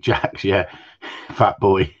got, Jax? Yeah, fat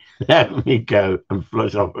boy. Let me go, and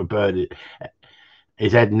floats off a bird.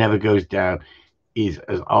 His head never goes down. He's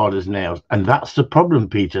as hard as nails. And that's the problem,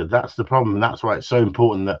 Peter. That's the problem. That's why it's so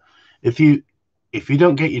important that if you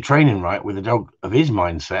don't get your training right with a dog of his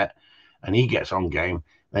mindset and he gets on game,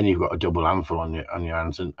 then you've got a double handful on your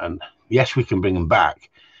hands. And yes, we can bring him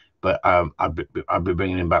back, but I'd be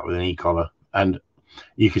bringing him back with an e-collar. And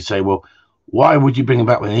you could say, well, why would you bring him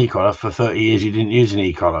back with an e-collar? For 30 years you didn't use an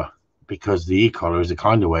e-collar. Because the e-collar is the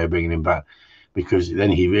kind of way of bringing him back, because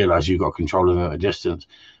then he realized you've got control of him at a distance.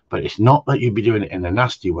 But it's not that you'd be doing it in a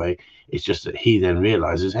nasty way. It's just that he then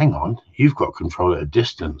realizes, hang on, you've got control at a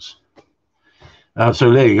distance.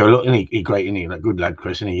 So there you go. Look, isn't he great? Isn't he? Like, good lad,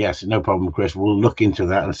 Chris. Isn't he? Yes, no problem, Chris. We'll look into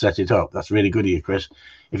that and set it up. That's really good of you, Chris.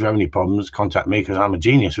 If you have any problems, contact me, because I'm a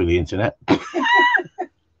genius with the internet.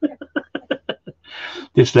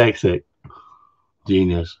 Dyslexic.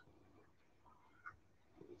 Genius.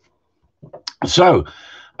 So,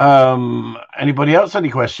 anybody else any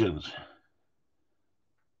questions?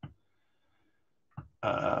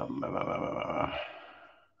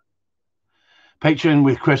 Patreon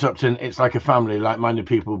with Chris Upton, it's like a family, like-minded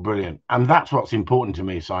people, brilliant. And that's what's important to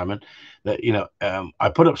me, Simon, that, you know, I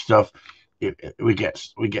put up stuff, we get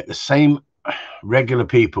the same regular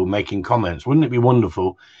people making comments. Wouldn't it be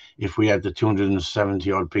wonderful if we had the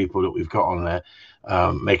 270 odd people that we've got on there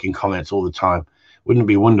making comments all the time? Wouldn't it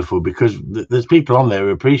be wonderful? Because there's people on there who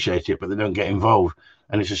appreciate it, but they don't get involved.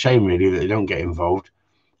 And it's a shame, really, that they don't get involved.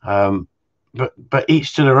 But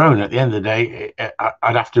each to their own. At the end of the day,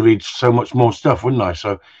 I'd have to read so much more stuff, wouldn't I?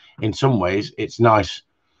 So in some ways, it's nice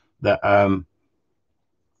that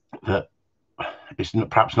that it's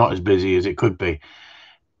perhaps not as busy as it could be.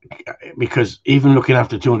 Because even looking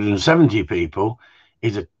after 270 people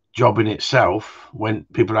is a job in itself, when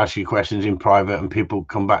people ask you questions in private and people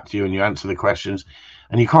come back to you and you answer the questions,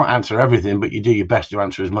 and you can't answer everything, but you do your best to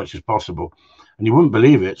answer as much as possible. And you wouldn't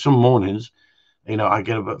believe it, some mornings, you know, I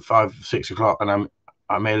get up at 5, 6 o'clock and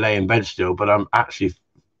I may lay in bed still, but I'm actually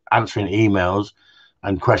answering emails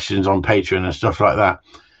and questions on Patreon and stuff like that.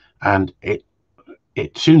 And it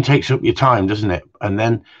soon takes up your time, doesn't it? And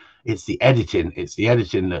then it's the editing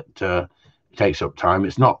that takes up time.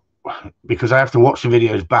 It's not because I have to watch the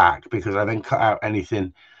videos back, because I then cut out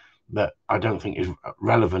anything that I don't think is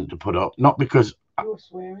relevant to put up. Not because you're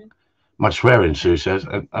swearing. My swearing, Sue says,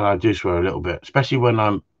 and I do swear a little bit, especially when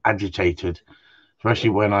I'm agitated,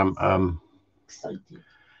 especially when I'm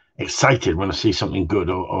excited when I see something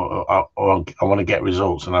good, or I want to get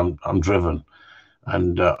results, and I'm driven,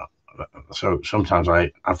 and so sometimes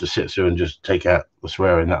I have to sit through and just take out the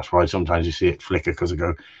swearing. That's why sometimes you see it flicker, because I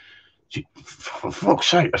go, for fuck's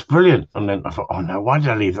sake, that's brilliant. And then I thought, oh no, why did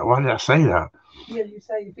I leave that? Why did I say that? Yeah, you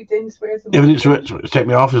say if you didn't swear, If it didn't swear, it'd take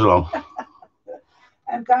me half as long.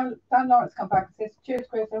 And Dan Lawrence come back and says, "Cheers,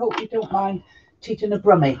 Chris. I hope you don't mind teaching a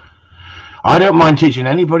brummie." I don't mind teaching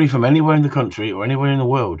anybody from anywhere in the country or anywhere in the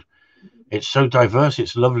world. It's so diverse.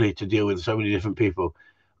 It's lovely to deal with so many different people.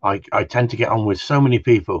 I tend to get on with so many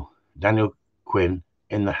people. Daniel Quinn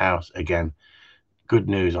in the house again. Good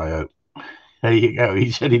news, I hope. There you go.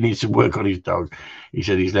 He said he needs to work on his dog. He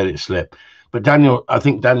said he's let it slip. But Daniel, I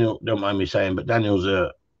think Daniel, don't mind me saying, but Daniel's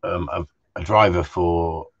a driver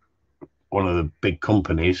for one of the big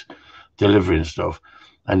companies delivering stuff.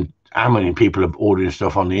 And how many people are ordering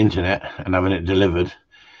stuff on the internet and having it delivered?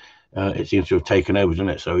 It seems to have taken over, doesn't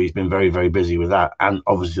it? So he's been very, very busy with that. And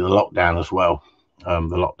obviously the lockdown as well. The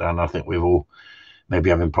lockdown, I think we've all maybe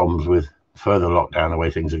having problems with further lockdown, the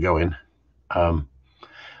way things are going.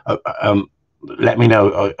 Let me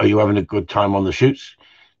know. Are you having a good time on the shoots?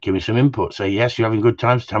 Give me some input. Say yes, you're having good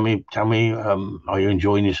times. Tell me. Are you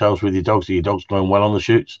enjoying yourselves with your dogs? Are your dogs going well on the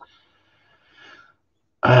shoots?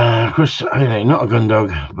 Chris, not a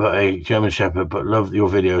Gundog, but a German Shepherd. But love your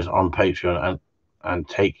videos on Patreon and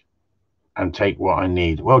take what I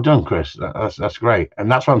need. Well done, Chris. That's great.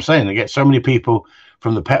 And that's what I'm saying. I get so many people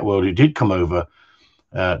from the pet world who did come over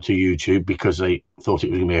to YouTube because they thought it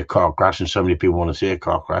was going to be a car crash, and so many people want to see a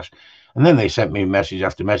car crash. And then they sent me message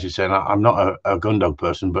after message saying, I'm not a Gundog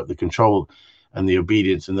person, but the control and the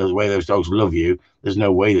obedience and the way those dogs love you, there's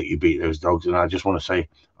no way that you beat those dogs. And I just want to say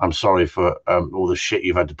I'm sorry for all the shit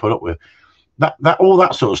you've had to put up with. All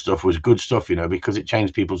that sort of stuff was good stuff, because it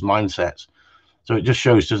changed people's mindsets. So it just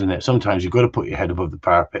shows, doesn't it? Sometimes you've got to put your head above the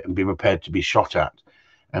parapet and be prepared to be shot at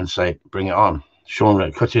and say, bring it on.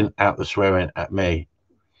 Sean cutting out the swearing at me.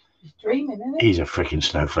 He's dreaming, isn't he? He's a freaking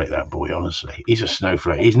snowflake, that boy, honestly. He's a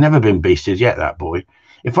snowflake. He's never been beasted yet, that boy.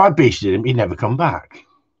 If I beasted him, he'd never come back.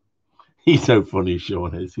 He's so funny,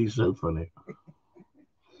 Sean is. He's so funny.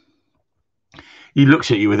 He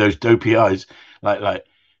looks at you with those dopey eyes, like,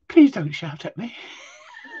 please don't shout at me.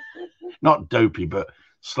 Not dopey, but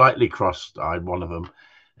slightly cross-eyed, one of them.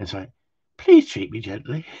 And it's like, please treat me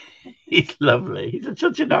gently. He's lovely. He's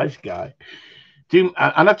such a nice guy. And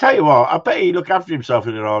I tell you what, I bet he'd look after himself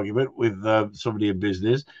in an argument with somebody in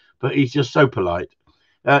business, but he's just so polite.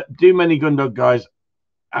 Do many Gundog guys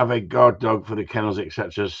have a guard dog for the kennels,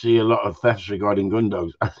 etc.? See a lot of thefts regarding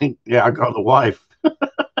Gundogs. I think, yeah, I got the wife.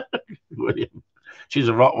 William. She's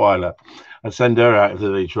a Rottweiler. I'd send her out if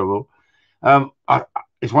there's any trouble.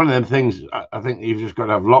 It's one of them things. I think you've just got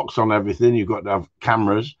to have locks on everything. You've got to have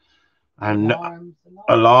cameras and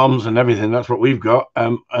alarms and everything. That's what we've got.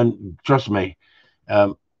 And trust me,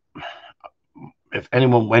 if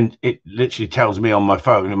anyone went, it literally tells me on my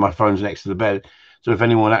phone, and my phone's next to the bed. So if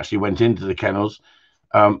anyone actually went into the kennels,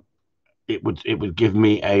 it would give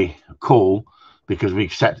me a call, because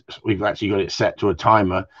we've actually got it set to a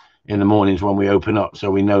timer in the mornings when we open up,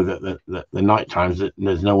 so we know that the night times that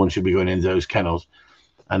there's no one should be going into those kennels.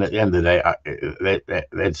 And at the end of the day,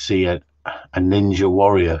 they'd see a ninja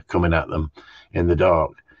warrior coming at them in the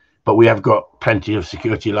dark. But we have got plenty of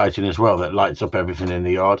security lighting as well that lights up everything in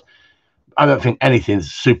the yard. I don't think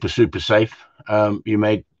anything's super safe. You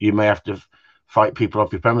may have to fight people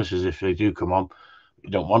off your premises if they do come on.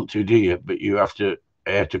 You don't want to, do you? But you have to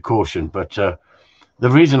err to caution. But the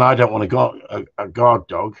reason I don't want a guard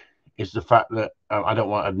dog is the fact that I don't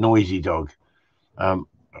want a noisy dog. I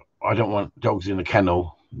don't want dogs in the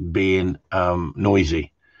kennel being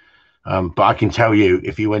noisy. But I can tell you,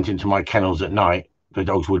 if you went into my kennels at night, the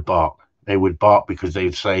dogs would bark. They would bark because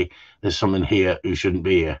they'd say there's someone here who shouldn't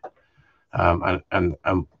be here. And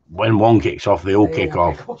when one kicks off, they all kick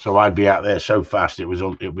off. So I'd be out there so fast,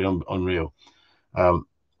 it'd be unreal.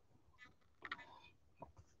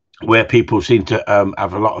 Where people seem to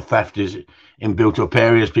have a lot of theft is in built-up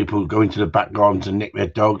areas. People go into the back gardens and nick their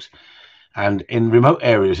dogs, and in remote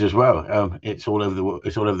areas as well. It's all over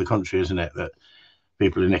the country, isn't it, that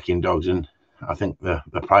people are nicking dogs? And I think the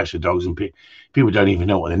price of dogs, and people don't even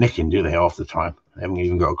know what they're nicking, do they? Half the time, they haven't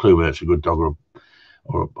even got a clue whether it's a good dog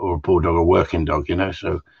or a poor dog or a working dog.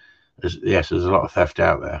 So there's a lot of theft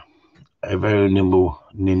out there. A very nimble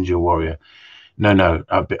ninja warrior. No,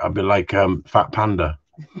 I'd be like Fat Panda.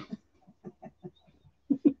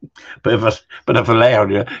 But if I lay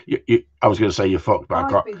on you, I was going to say you're fucked,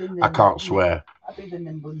 but I can't swear. I'd be the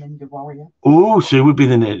nimble ninja warrior. Oh, Sue would be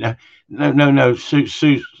the ninja. No.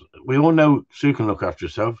 Sue. We all know Sue can look after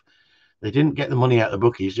herself. They didn't get the money out of the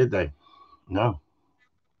bookies, did they? No.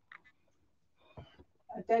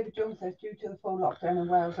 David Jones says, due to the full lockdown in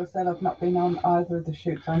Wales, I said I've not been on either of the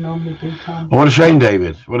shoots I normally do. What a shame,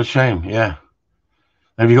 David. What a shame. Yeah.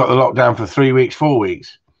 Have you got the lockdown for 3 weeks, 4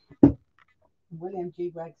 weeks? William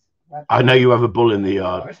G. I know you have a bull in the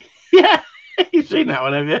yard. Yeah, you've seen that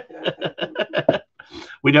one, have you?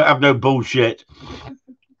 We don't have no bullshit.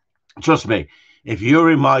 Trust me, if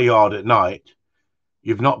you're in my yard at night,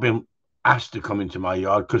 you've not been asked to come into my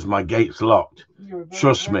yard because my gate's locked.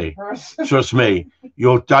 Trust me. Trust me.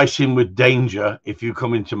 You're dicing with danger if you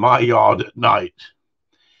come into my yard at night,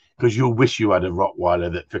 because you'll wish you had a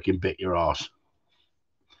Rottweiler that freaking bit your ass.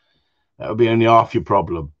 That would be only half your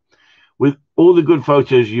problem. With all the good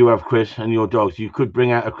photos you have, Chris, and your dogs, you could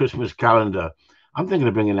bring out a Christmas calendar. I'm thinking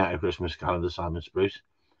of bringing out a Christmas calendar, Simon Spruce.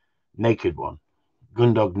 Naked one.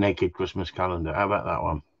 Gundog naked Christmas calendar. How about that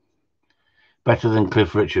one? Better than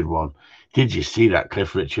Cliff Richard one. Did you see that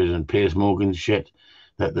Cliff Richard and Piers Morgan shit?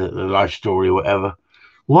 That the life story or whatever?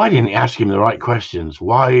 Why didn't you ask him the right questions?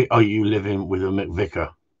 Why are you living with a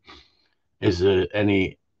McVicar? Is there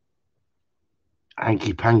any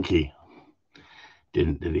hanky-panky?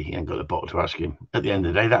 Did he? He ain't got the bottle to ask him. At the end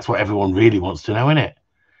of the day, that's what everyone really wants to know, innit?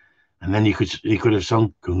 And then he could have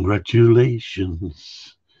sung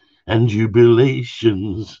congratulations and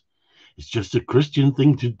jubilations. It's just a Christian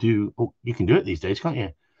thing to do. Oh, you can do it these days, can't you?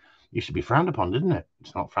 It used to be frowned upon, didn't it?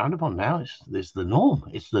 It's not frowned upon now. It's the norm.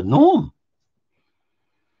 It's the norm.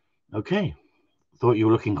 Okay. Thought you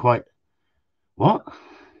were looking quite... What?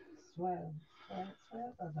 Swear.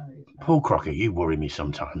 Paul Crockett, you worry me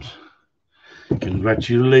sometimes.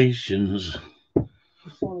 Congratulations.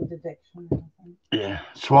 Yeah,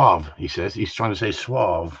 suave, he says. He's trying to say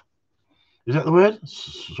suave. Is that the word?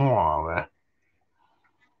 Suave.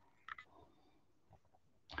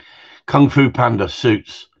 Kung Fu Panda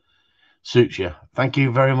suits you. Thank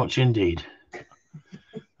you very much indeed.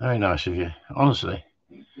 Very nice of you, honestly.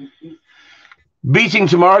 Beating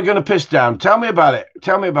tomorrow, going to piss down. Tell me about it.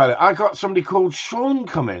 I got somebody called Sean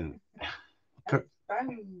coming.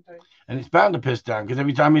 And it's bound to piss down, because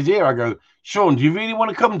every time he's here, I go, Sean, do you really want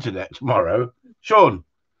to come tomorrow? Sean,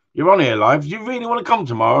 you're on here live. Do you really want to come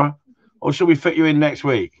tomorrow? Or shall we fit you in next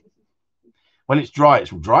week? When it's dry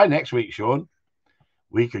next week, Sean.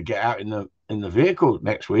 We could get out in the vehicle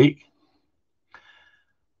next week.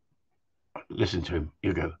 Listen to him.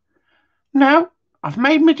 You go, no, I've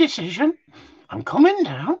made my decision. I'm coming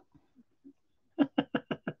now. He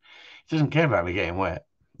doesn't care about me getting wet.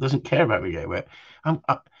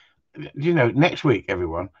 You know, next week,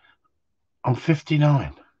 everyone, I'm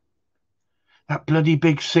 59. That bloody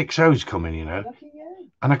big 6-0's coming, you know.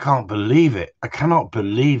 And I can't believe it. I cannot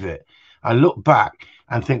believe it. I look back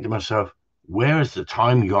and think to myself, where has the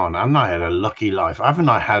time gone? Haven't I had a lucky life? Haven't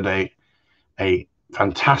I had a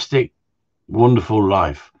fantastic, wonderful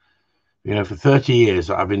life? You know, for 30 years,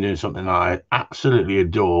 I've been doing something that I absolutely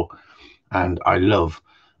adore and I love.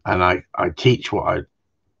 And I teach what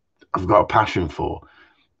I've got a passion for.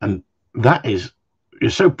 And that is, you're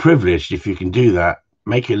so privileged if you can do that,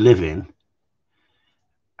 make a living,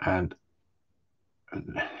 and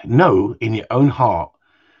know in your own heart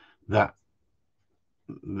that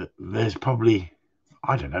there's probably,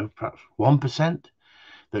 I don't know, perhaps 1%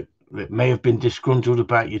 that may have been disgruntled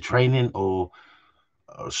about your training or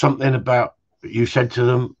something about you said to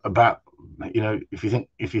them about, you know, if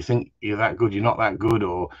you think you're that good, you're not that good,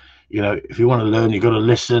 or, you know, if you want to learn, you've got to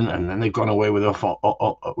listen, and then they've gone away with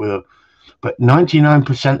a. But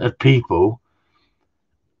 99% of people,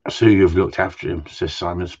 Sue, you've looked after him, says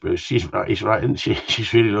Simon Spruce. He's right, isn't she?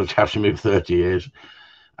 She's really looked after me for 30 years.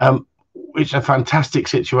 It's a fantastic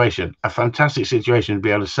situation to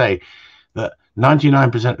be able to say that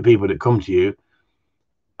 99% of people that come to you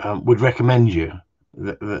would recommend you,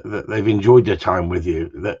 that they've enjoyed their time with you,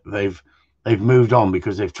 that they've moved on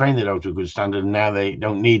because they've trained their dog to a good standard, and now they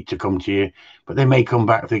don't need to come to you, but they may come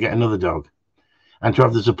back if they get another dog. And to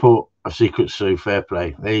have the support of Secret Sue, fair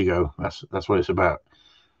play. There you go. That's what it's about.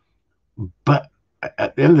 But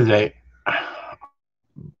at the end of the day,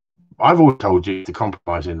 I've always told you to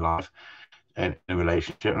compromise in life and in a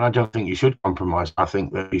relationship, and I don't think you should compromise. I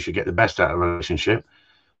think that you should get the best out of a relationship,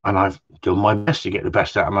 and I've done my best to get the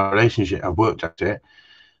best out of my relationship. I've worked at it,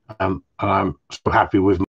 and I'm so happy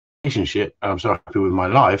with my relationship, and I'm so happy with my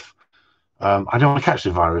life. I don't want to catch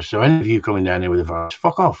the virus, so any of you coming down here with a virus,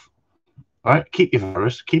 fuck off. All right, keep your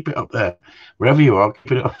virus, keep it up there. Wherever you are,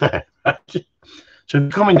 keep it up there. So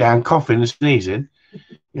coming down, coughing and sneezing,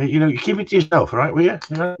 you know, you keep it to yourself, all right, will you?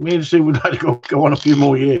 You know, me and Sue would like to go on a few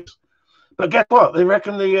more years. But guess what? They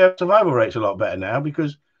reckon the survival rate's a lot better now,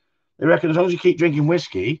 because they reckon as long as you keep drinking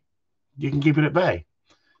whiskey, you can keep it at bay.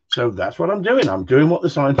 So that's what I'm doing. I'm doing what the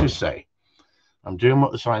scientists say.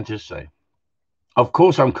 Of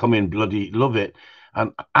course I'm coming, bloody love it.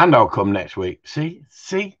 And I'll come next week. See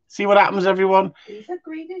what happens, everyone? He's a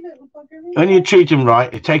greedy little bugger. When you treat him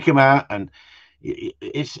right, you take him out and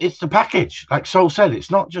It's the package. Like Sol said,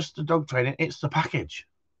 it's not just the dog training, it's the package.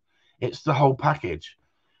 It's the whole package.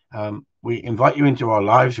 We invite you into our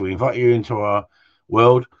lives, we invite you into our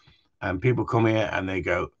world, and people come here and they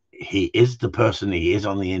go, he is the person he is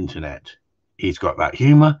on the internet. He's got that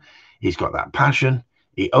humor, he's got that passion,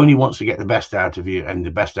 he only wants to get the best out of you and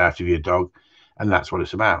the best out of your dog, and that's what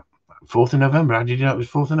it's about. 4th of November. How did you know it was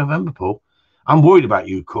 4th of November, Paul? I'm worried about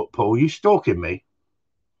you, Paul. You stalking me?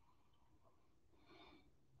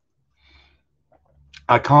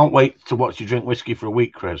 I can't wait to watch you drink whiskey for a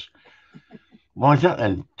week, Chris. Why is that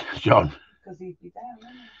then, John? Because he'd be down,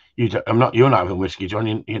 wouldn't he? You're not having whiskey,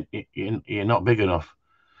 John. You're not big enough.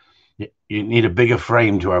 You need a bigger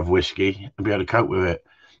frame to have whiskey and be able to cope with it.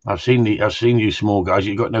 I've seen you small guys.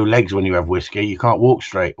 You've got no legs when you have whiskey. You can't walk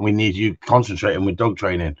straight. We need you concentrating with dog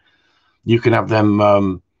training. You can have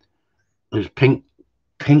them. There's pink.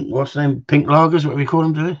 What's the name? Pink lagers. What do we call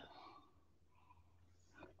them today?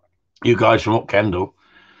 You guys from Up Kendall.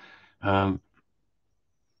 You're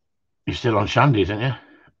still on Shandy's, aren't you?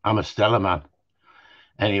 I'm a Stella man.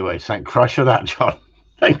 Anyway, thank Christ for that, John.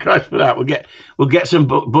 Thank Christ for that. We'll get some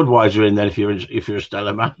Budweiser in then if you're a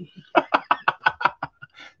Stella man.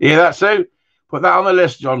 Yeah, that's so. Put that on the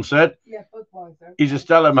list, John said. Yeah, Budweiser. He's a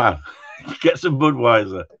Stella man. Get some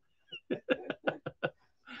Budweiser.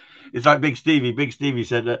 It's like Big Stevie. Big Stevie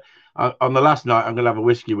said that on the last night I'm going to have a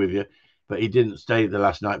whiskey with you, but he didn't stay the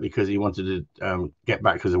last night because he wanted to get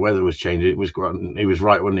back because the weather was changing. He was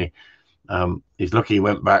right, wasn't he? He's lucky he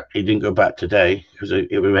went back. He didn't go back today because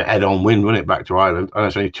it was head-on wind, wasn't it, back to Ireland? I know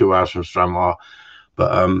it's only 2 hours from Stranmore,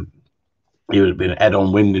 but he would have been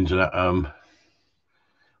head-on wind into that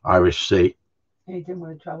Irish Sea. And he didn't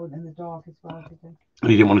want to travel in the dark as well, did he?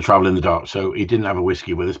 He didn't want to travel in the dark, so he didn't have a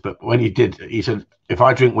whiskey with us. But when he did, he said, if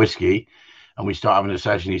I drink whiskey and we start having a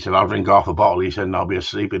session, he said, I'll drink half a bottle. He said, and I'll be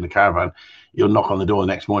asleep in the caravan. You'll knock on the door the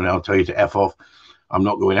next morning. I'll tell you to F off. I'm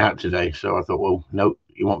not going out today. So I thought, well, no,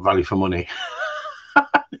 you want value for money.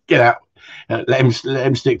 Get out. Let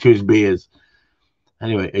him stick to his beers.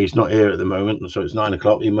 Anyway, he's not here at the moment, so it's 9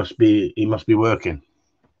 o'clock. He must be working.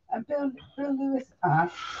 And Bill Lewis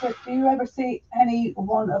asked, do you ever see any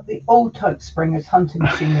one of the old type Springers hunting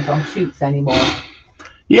machines on shoots anymore?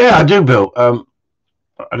 Yeah, I do, Bill. I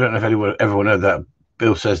don't know if everyone heard that.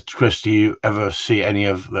 Bill says, Chris, do you ever see any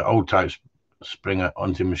of the old type Springer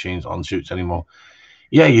hunting machines on shoots anymore?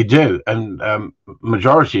 Yeah, you do. And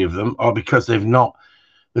majority of them are because they've not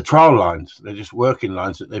the trial lines. They're just working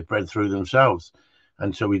lines that they've bred through themselves.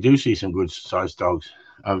 And so we do see some good sized dogs,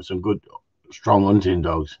 some good strong hunting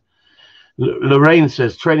dogs. Lorraine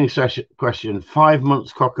says, training session question, 5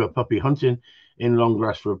 months cocker puppy hunting in long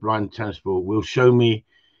grass for a blind tennis ball. Will show me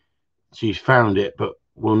she's found it, but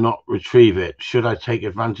will not retrieve it. Should I take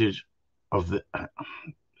advantage of the...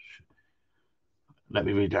 Let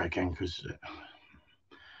me read that again, because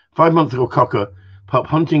 5 month old cocker pup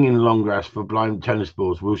hunting in long grass for blind tennis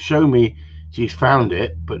balls. Will show me she's found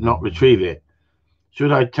it, but not retrieve it.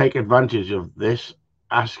 Should I take advantage of this?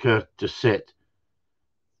 Ask her to sit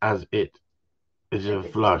as it is a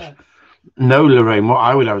flush. No, Lorraine, what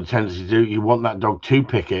I would have a tendency to do, you want that dog to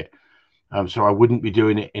pick it. So I wouldn't be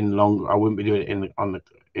doing it in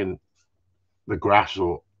the grass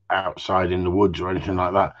or outside in the woods or anything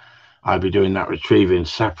like that. I'd be doing that retrieving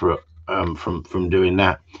separate from doing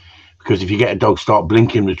that. Because if you get a dog start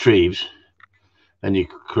blinking retrieves, then you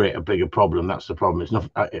create a bigger problem. That's the problem. It's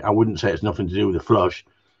not. I wouldn't say it's nothing to do with the flush.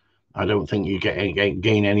 I don't think you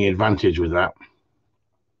gain any advantage with that.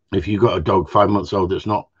 If you've got a dog 5 months old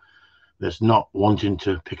that's not wanting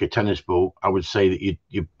to pick a tennis ball, I would say that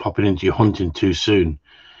you're popping into your hunting too soon,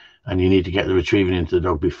 and you need to get the retrieving into the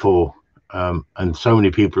dog before. And so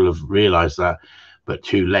many people have realised that, but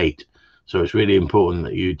too late. So it's really important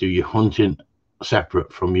that you do your hunting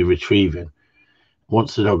separate from your retrieving.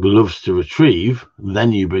 Once the dog loves to retrieve,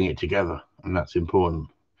 then you bring it together, and that's important.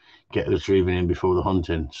 Get the retrieving in before the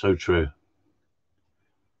hunting. So true.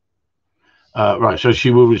 Right, so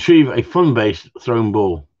she will retrieve a fun-based thrown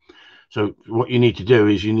ball. So what you need to do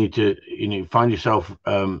is you need to find yourself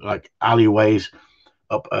like alleyways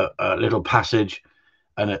up a little passage,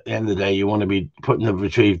 and at the end of the day you want to be putting the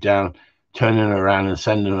retrieve down, turning her around and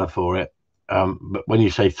sending her for it. But when you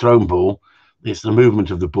say thrown ball, it's the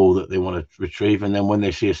movement of the ball that they want to retrieve, and then when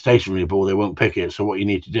they see a stationary ball they won't pick it. So what you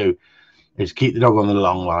need to do is keep the dog on the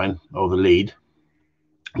long line or the lead,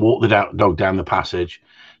 walk the dog down the passage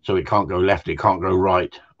so it can't go left, it can't go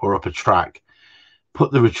right, or up a track.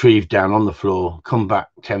 Put the retrieve down on the floor, come back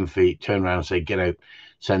 10 feet, turn around and say, get out,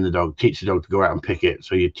 send the dog, teach the dog to go out and pick it.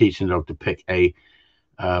 So you're teaching the dog to pick a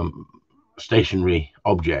stationary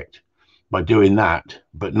object. by doing that,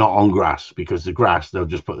 but not on grass, because the grass, they'll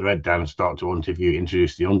just put their head down and start to hunt if you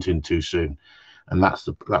introduce the hunting too soon. And that's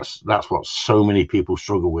what so many people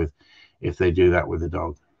struggle with if they do that with a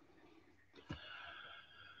dog.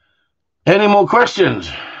 Any more questions?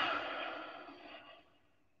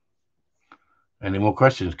 Any more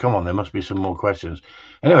questions? Come on, there must be some more questions.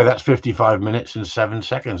 Anyway, that's 55 minutes and 7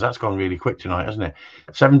 seconds. That's gone really quick tonight, hasn't it?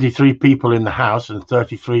 73 people in the house and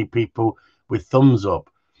 33 people with thumbs up.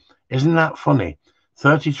 Isn't that funny?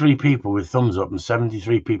 33 people with thumbs up and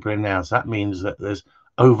 73 people in the house. That means that there's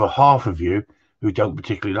over half of you who don't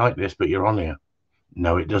particularly like this, but you're on here.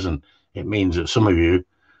 No, it doesn't. It means that some of you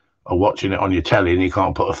are watching it on your telly and you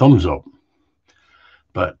can't put a thumbs up.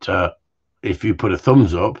 But if you put a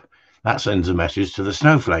thumbs up, that sends a message to the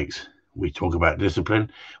snowflakes. We talk about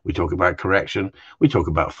discipline, we talk about correction, we talk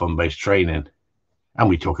about fun-based training, and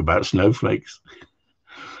we talk about snowflakes.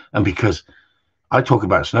 And because I talk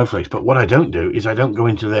about snowflakes, but what I don't do is I don't go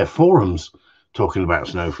into their forums talking about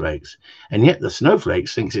snowflakes. And yet the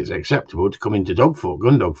snowflakes thinks it's acceptable to come into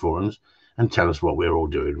Gundog forums and tell us what we're all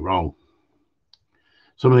doing wrong.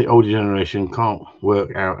 Some of the older generation can't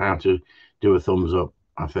work out how to do a thumbs up.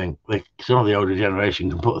 I think some of the older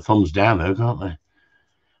generation can put a thumbs down though, can't they?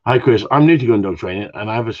 Hi Chris, I'm new to Gundog training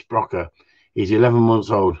and I have a sprocker. He's 11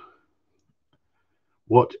 months old.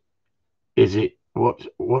 What is it?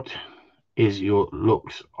 What is your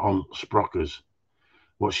looks on sprockers?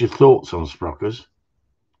 What's your thoughts on sprockers?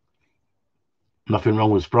 Nothing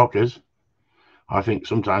wrong with sprockers. I think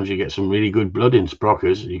sometimes you get some really good blood in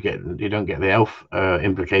sprockers. You don't get the health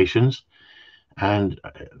implications. And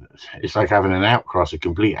it's like having an outcross, a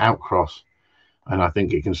complete outcross, and I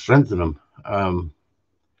think it can strengthen them.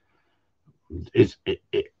 Is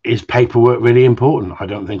paperwork really important? I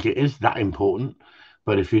don't think it is that important.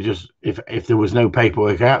 But if there was no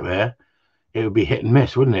paperwork out there, it would be hit and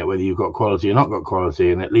miss, wouldn't it? Whether you've got quality or not got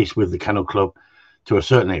quality. And at least with the Kennel Club, to a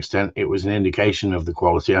certain extent, it was an indication of the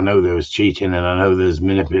quality. I know there was cheating, and I know there's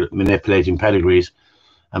manipulating pedigrees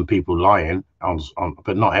and people lying on,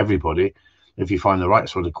 but not everybody. If you find the right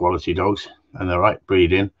sort of quality dogs and the right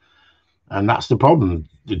breeding. And that's the problem.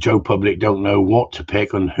 The Joe public don't know what to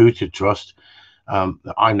pick and who to trust.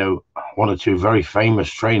 I know one or two very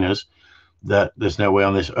famous trainers that there's no way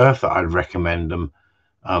on this earth that I'd recommend them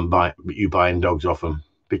buying dogs off them,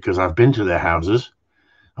 because I've been to their houses,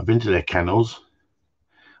 I've been to their kennels,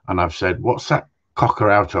 and I've said, what's that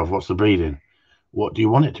cocker out of? What's the breeding? What do you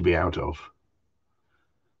want it to be out of?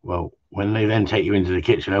 Well, when they then take you into the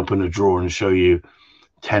kitchen, open a drawer and show you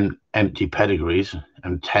 10 empty pedigrees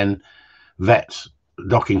and 10 vets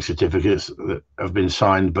docking certificates that have been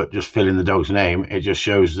signed but just fill in the dog's name, it just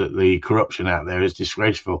shows that the corruption out there is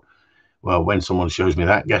disgraceful. Well, when someone shows me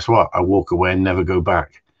that, guess what? I walk away and never go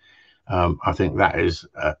back. I think that is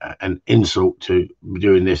an insult to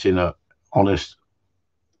doing this in an honest,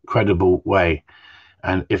 credible way.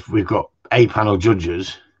 And if we've got A-panel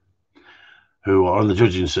judges who are on the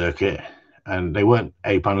judging circuit, and they weren't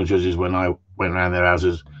A-panel judges when I went around their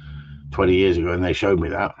houses 20 years ago and they showed me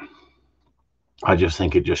that, I just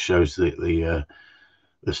think it just shows that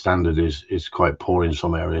the standard is quite poor in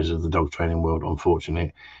some areas of the dog training world.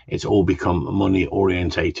 Unfortunately, it's all become money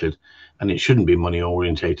orientated, and it shouldn't be money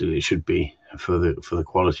orientated. It should be for the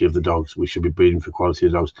quality of the dogs. We should be breeding for quality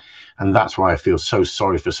of dogs, and that's why I feel so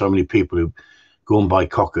sorry for so many people who go and buy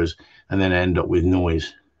cockers and then end up with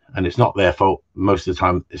noise. And it's not their fault. Most of the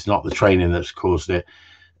time, it's not the training that's caused it.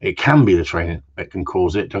 It can be the training that can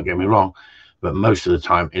cause it, don't get me wrong, but most of the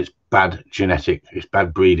time it's bad genetic, it's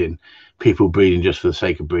bad breeding, people breeding just for the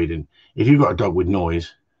sake of breeding. If you've got a dog with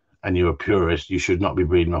noise and you're a purist, you should not be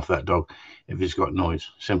breeding off that dog if it's got noise.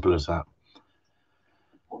 Simple as that.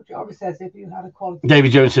 What Jarvis says, if you had a quality.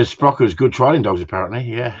 David Jones says Sprockers good trialing dogs, apparently.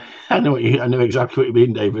 Yeah, I know exactly what you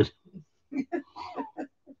mean, David. I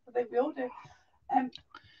think we all do.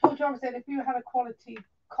 What Jarvis said, if you had a quality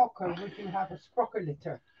cocker, would you have a Sprocker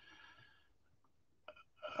litter?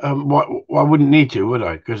 Well, I wouldn't need to, would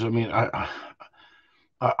I? Because I mean,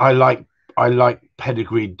 I like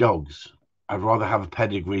pedigreed dogs. I'd rather have a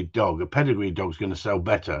pedigreed dog. A pedigreed dog's going to sell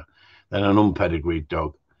better than an unpedigreed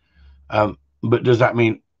dog. But does that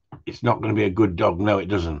mean it's not going to be a good dog? No, it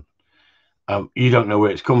doesn't. You don't know where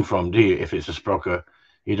it's come from, do you? If it's a Sprocker,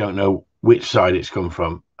 you don't know which side it's come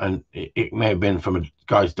from, and it may have been from a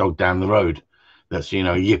guy's dog down the road that's, you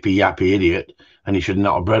know, yippy yappy idiot, and he should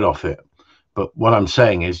not have bred off it. But what I'm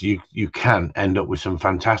saying is you can end up with some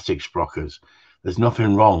fantastic Sprockers. There's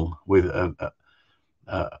nothing wrong with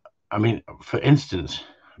I mean, for instance,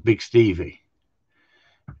 Big Stevie,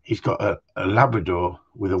 he's got a Labrador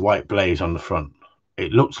with a white blaze on the front.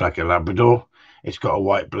 It looks like a Labrador. It's got a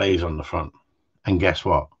white blaze on the front. And guess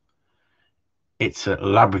what? It's a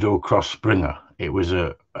Labrador cross Springer. It was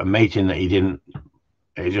a mating that he didn't,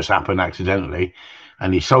 it just happened accidentally.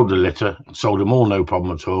 And he sold the litter, sold them all, no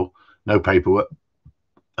problem at all, no paperwork.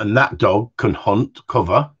 And that dog can hunt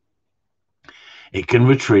cover, it can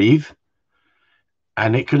retrieve,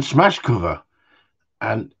 and it can smash cover.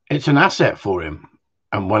 And it's an asset for him.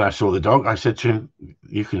 And when I saw the dog, I said to him,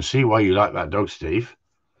 you can see why you like that dog, Steve.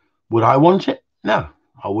 Would I want it? No,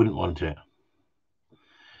 I wouldn't want it.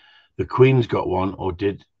 The Queen's got one, or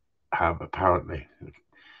did have, apparently.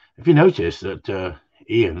 If you notice that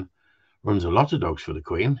Ian runs a lot of dogs for the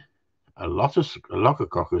Queen, a lot of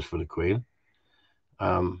cockers for the Queen.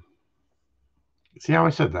 See how I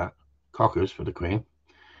said that? Cockers for the Queen.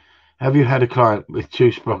 Have you had a client with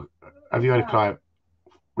two client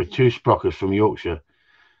with two sprockers from Yorkshire?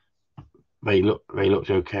 They looked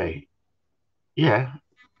okay. Yeah.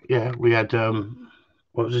 We had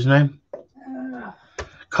what was his name?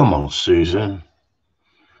 Come on, Susan.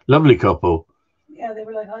 Lovely couple. Yeah, they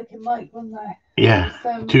were like Ike and Mike, weren't they? Yeah,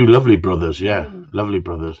 two lovely brothers. Yeah, lovely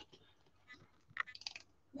brothers.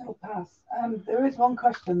 No pass. There is one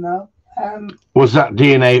question though. Was that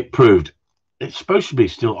DNA proved? It's supposed to be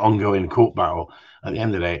still ongoing court battle. At the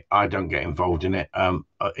end of the day, I don't get involved in it.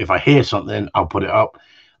 If I hear something, I'll put it up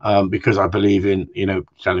because I believe in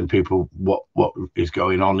telling people what is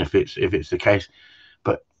going on if it's the case.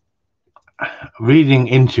 But reading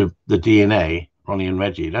into the DNA, Ronnie and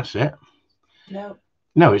Reggie, that's it.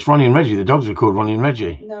 No, it's Ronnie and Reggie. The dogs were called Ronnie and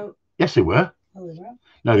Reggie. No. Yes, they were. No, they weren't.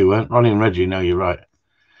 No, they weren't. Ronnie and Reggie. No, you're right.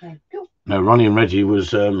 No, Ronnie and Reggie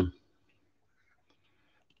was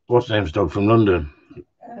what's the name's dog from London?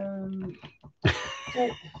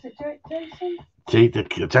 Jason? See, I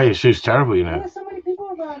tell you, Sue's terrible, you know. There's so many people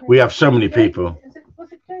about it. We have so many people.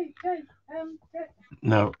 Was it Jay?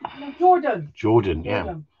 No. Jordan,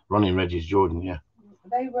 yeah. Ronnie and Reggie's Jordan, yeah.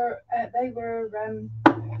 They were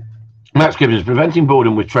Max Gibbons, preventing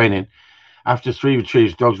boredom with training. After 3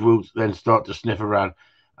 retrieves, dogs will then start to sniff around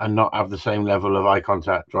and not have the same level of eye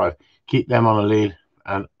contact drive. Keep them on a lead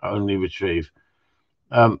and only retrieve.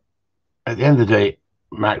 At the end of the day,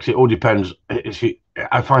 Max, it all depends.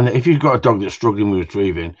 I find that if you've got a dog that's struggling with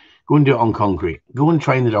retrieving, go and do it on concrete. Go and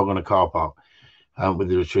train the dog on a car park with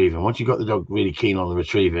the retrieving. Once you've got the dog really keen on the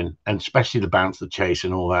retrieving, and especially the bounce, the chase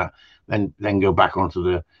and all that, then go back onto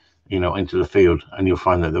the, into the field, and you'll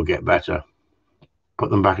find that they'll get better. Put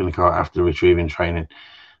them back in the car after retrieving training.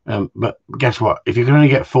 But guess what? If you can only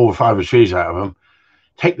get 4 or 5 retrieves out of them,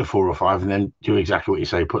 take the 4 or 5 and then do exactly what you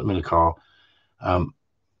say. Put them in the car.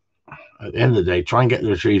 At the end of the day, try and get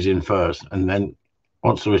the retrieves in first, and then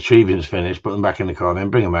once the retrieving is finished, put them back in the car,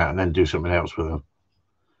 then bring them out, and then do something else with them.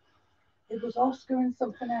 It was Oscar and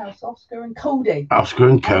something else. Oscar and Cody. Oscar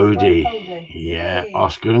and Cody. Yeah, hey.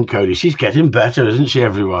 Oscar and Cody. She's getting better, isn't she,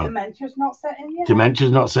 everyone? Dementia's not setting yet.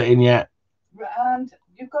 Dementia's not setting yet. And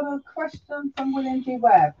you've got a question from William G.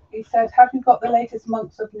 Webb. He said, have you got the latest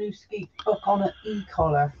Monks of New Skeet book on an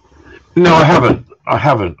e-collar? No, I haven't. I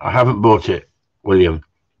haven't bought it, William.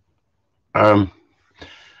 I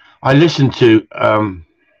listened to the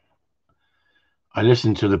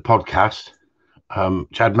podcast.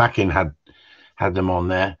 Chad Mackin had them on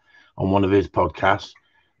there on one of his podcasts,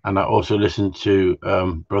 and I also listened to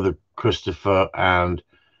Brother Christopher and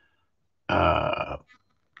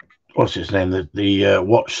what's his name, the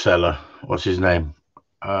watch seller, what's his name,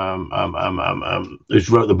 who's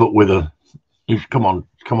wrote the book with her. Come on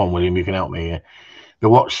William, you can help me here. The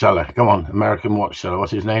watch seller, come on, American watch seller,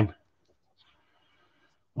 what's his name,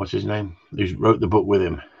 who wrote the book with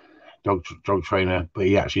him, dog trainer, but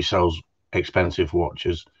he actually sells expensive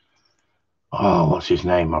watches. Oh, what's his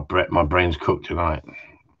name? My brain's cooked tonight.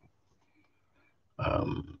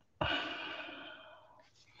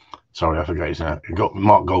 Sorry, I forgot his name. You got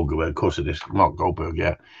Mark Goldberg, of course it is. Mark Goldberg,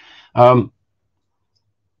 yeah. I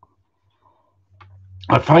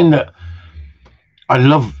find that I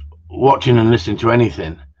love watching and listening to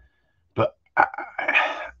anything, but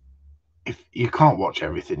if you can't watch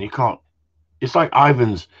everything, you can't. It's like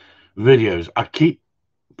Ivan's videos. I keep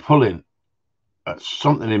pulling at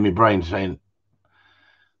something in my brain saying,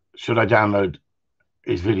 should I download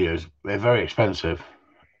his videos? They're very expensive.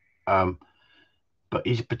 But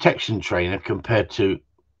he's a protection trainer compared to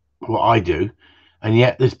what I do. And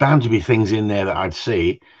yet there's bound to be things in there that I'd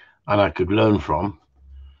see and I could learn from.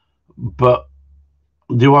 But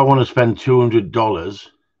do I want to spend $200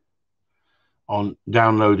 on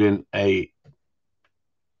downloading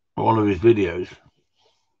one of his videos?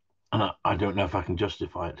 And I don't know if I can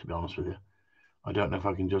justify it, to be honest with you. I don't know if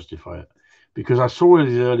I can justify it. Because I saw a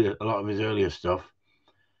lot of his earlier stuff.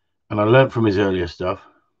 and I learned from his earlier stuff.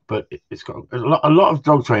 But it's got a lot of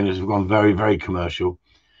dog trainers have gone very, very commercial,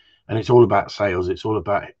 and it's all about sales. It's all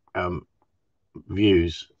about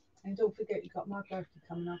views. And don't forget, you've got my birthday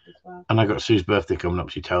coming up as well. And I got Sue's birthday coming up.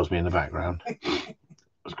 She tells me in the background.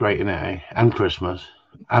 It's great, isn't it? Eh? And Christmas,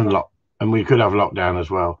 and and we could have lockdown as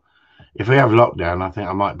well. If we have lockdown, I think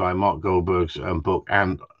I might buy Mark Goldberg's book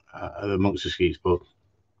and the Monks of Skeets book,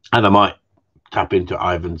 and I might tap into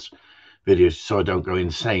Ivan's videos so I don't go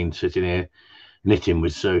insane sitting here knitting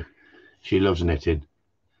with Sue. She loves knitting.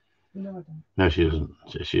 No, I don't. No, she doesn't.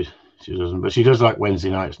 She doesn't, but she does like Wednesday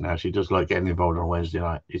nights now. She does like getting involved on Wednesday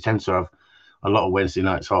night. She tends to have a lot of Wednesday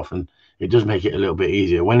nights off, and it does make it a little bit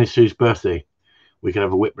easier. When is Sue's birthday? We could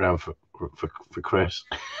have a whip round for Chris.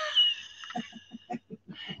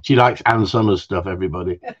 She likes Ann Summers stuff,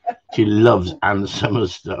 everybody. She loves Ann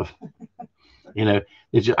Summers stuff. You know,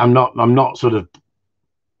 I'm not sort of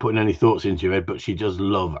putting any thoughts into your head, but she does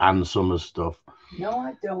love Ann Summers stuff. No,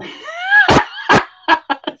 I don't.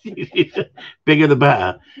 Bigger the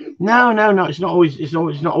better. No. It's not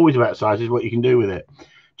always about size. It's what you can do with it.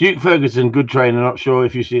 Duke Ferguson, good trainer. Not sure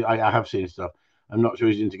if you see. I have seen stuff. I'm not sure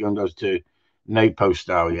he's into Gundogs too. Napo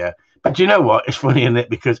style, yeah. But do you know what? It's funny, isn't it?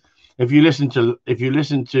 Because if you listen to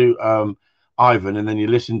Ivan and then you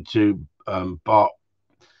listen to Bart,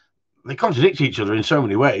 they contradict each other in so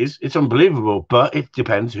many ways. It's unbelievable. But it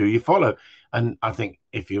depends who you follow. And I think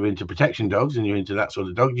if you're into protection dogs and you're into that sort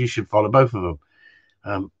of dog, you should follow both of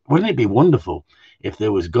them. Wouldn't it be wonderful if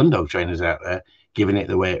there was gun dog trainers out there giving it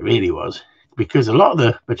the way it really was? Because a lot of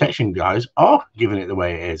the protection guys are giving it the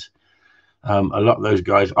way it is. A lot of those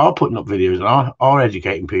guys are putting up videos and are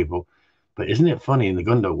educating people. But isn't it funny in the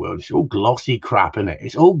gun dog world? It's all glossy crap, isn't it?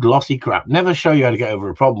 It's all glossy crap. Never show you how to get over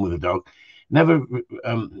a problem with a dog. Never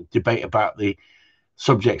debate about the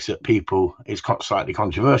subjects that people. It's slightly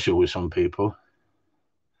controversial with some people.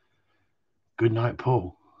 Good night,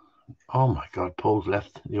 Paul. Oh my God, Paul's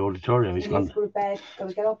left the auditorium. He's gone. To bed.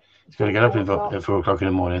 Gotta get up. He's got to get up at 4 o'clock in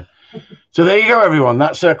the morning. So there you go, everyone.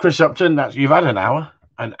 That's Chris Upton. You've had an hour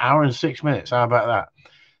and 6 minutes. How about that?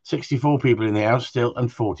 64 people in the house still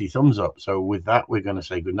and 40 thumbs up. So with that, we're going to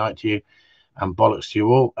say good night to you and bollocks to you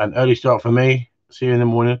all. An early start for me. See you in the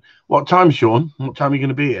morning. What time, Sean? What time are you going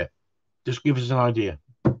to be here? Just give us an idea.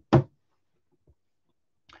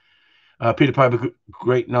 Peter Piper,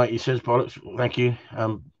 great night, he says. Bollocks. Thank you.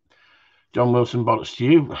 John Wilson, bollocks to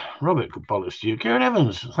you. Robert, bollocks to you. Kieran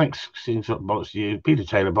Evans, thanks. Bollocks to you. Peter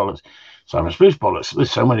Taylor, bollocks. Simon Spruce, bollocks. There's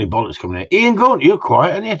so many bollocks coming in. Ian Gaunt, you're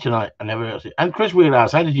quiet in here tonight. I never else. And Chris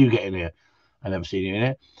Wheelhouse, how did you get in here? I never seen you in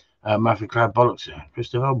here. Matthew Cloud, bollocks.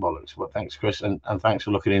 Christopher, bollocks. Well, thanks, Chris. And thanks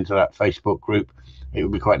for looking into that Facebook group. It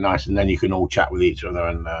would be quite nice. And then you can all chat with each other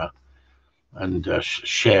and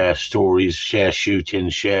share stories, share shooting,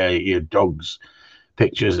 share your dogs'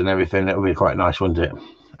 pictures and everything. That would be quite nice, wouldn't it?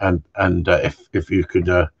 And if you could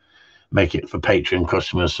make it for Patreon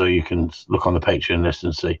customers, so you can look on the Patreon list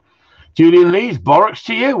and see. Julian Lees, bollocks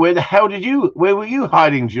to you. Where were you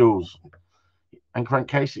hiding, Jules? And Frank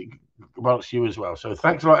Casey, bollocks to you as well. So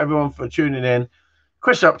thanks a lot, everyone, for tuning in.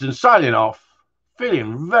 Chris Upton signing off.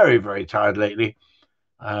 Feeling very, very tired lately.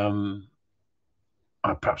 I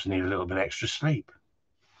perhaps need a little bit extra sleep.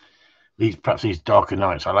 Perhaps these darker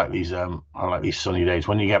nights. I like these sunny days.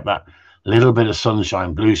 When you get that little bit of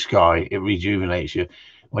sunshine, blue sky, it rejuvenates you.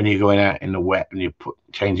 When you're going out in the wet and you're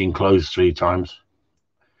changing clothes 3 times.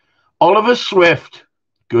 Oliver Swift,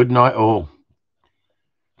 good night all.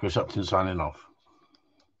 Chris Upton signing off.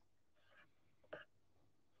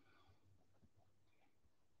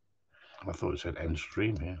 I thought it said end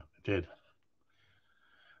stream here. It did.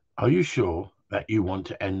 Are you sure that you want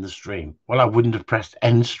to end the stream? Well, I wouldn't have pressed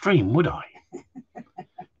end stream, would I?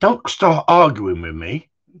 Don't start arguing with me.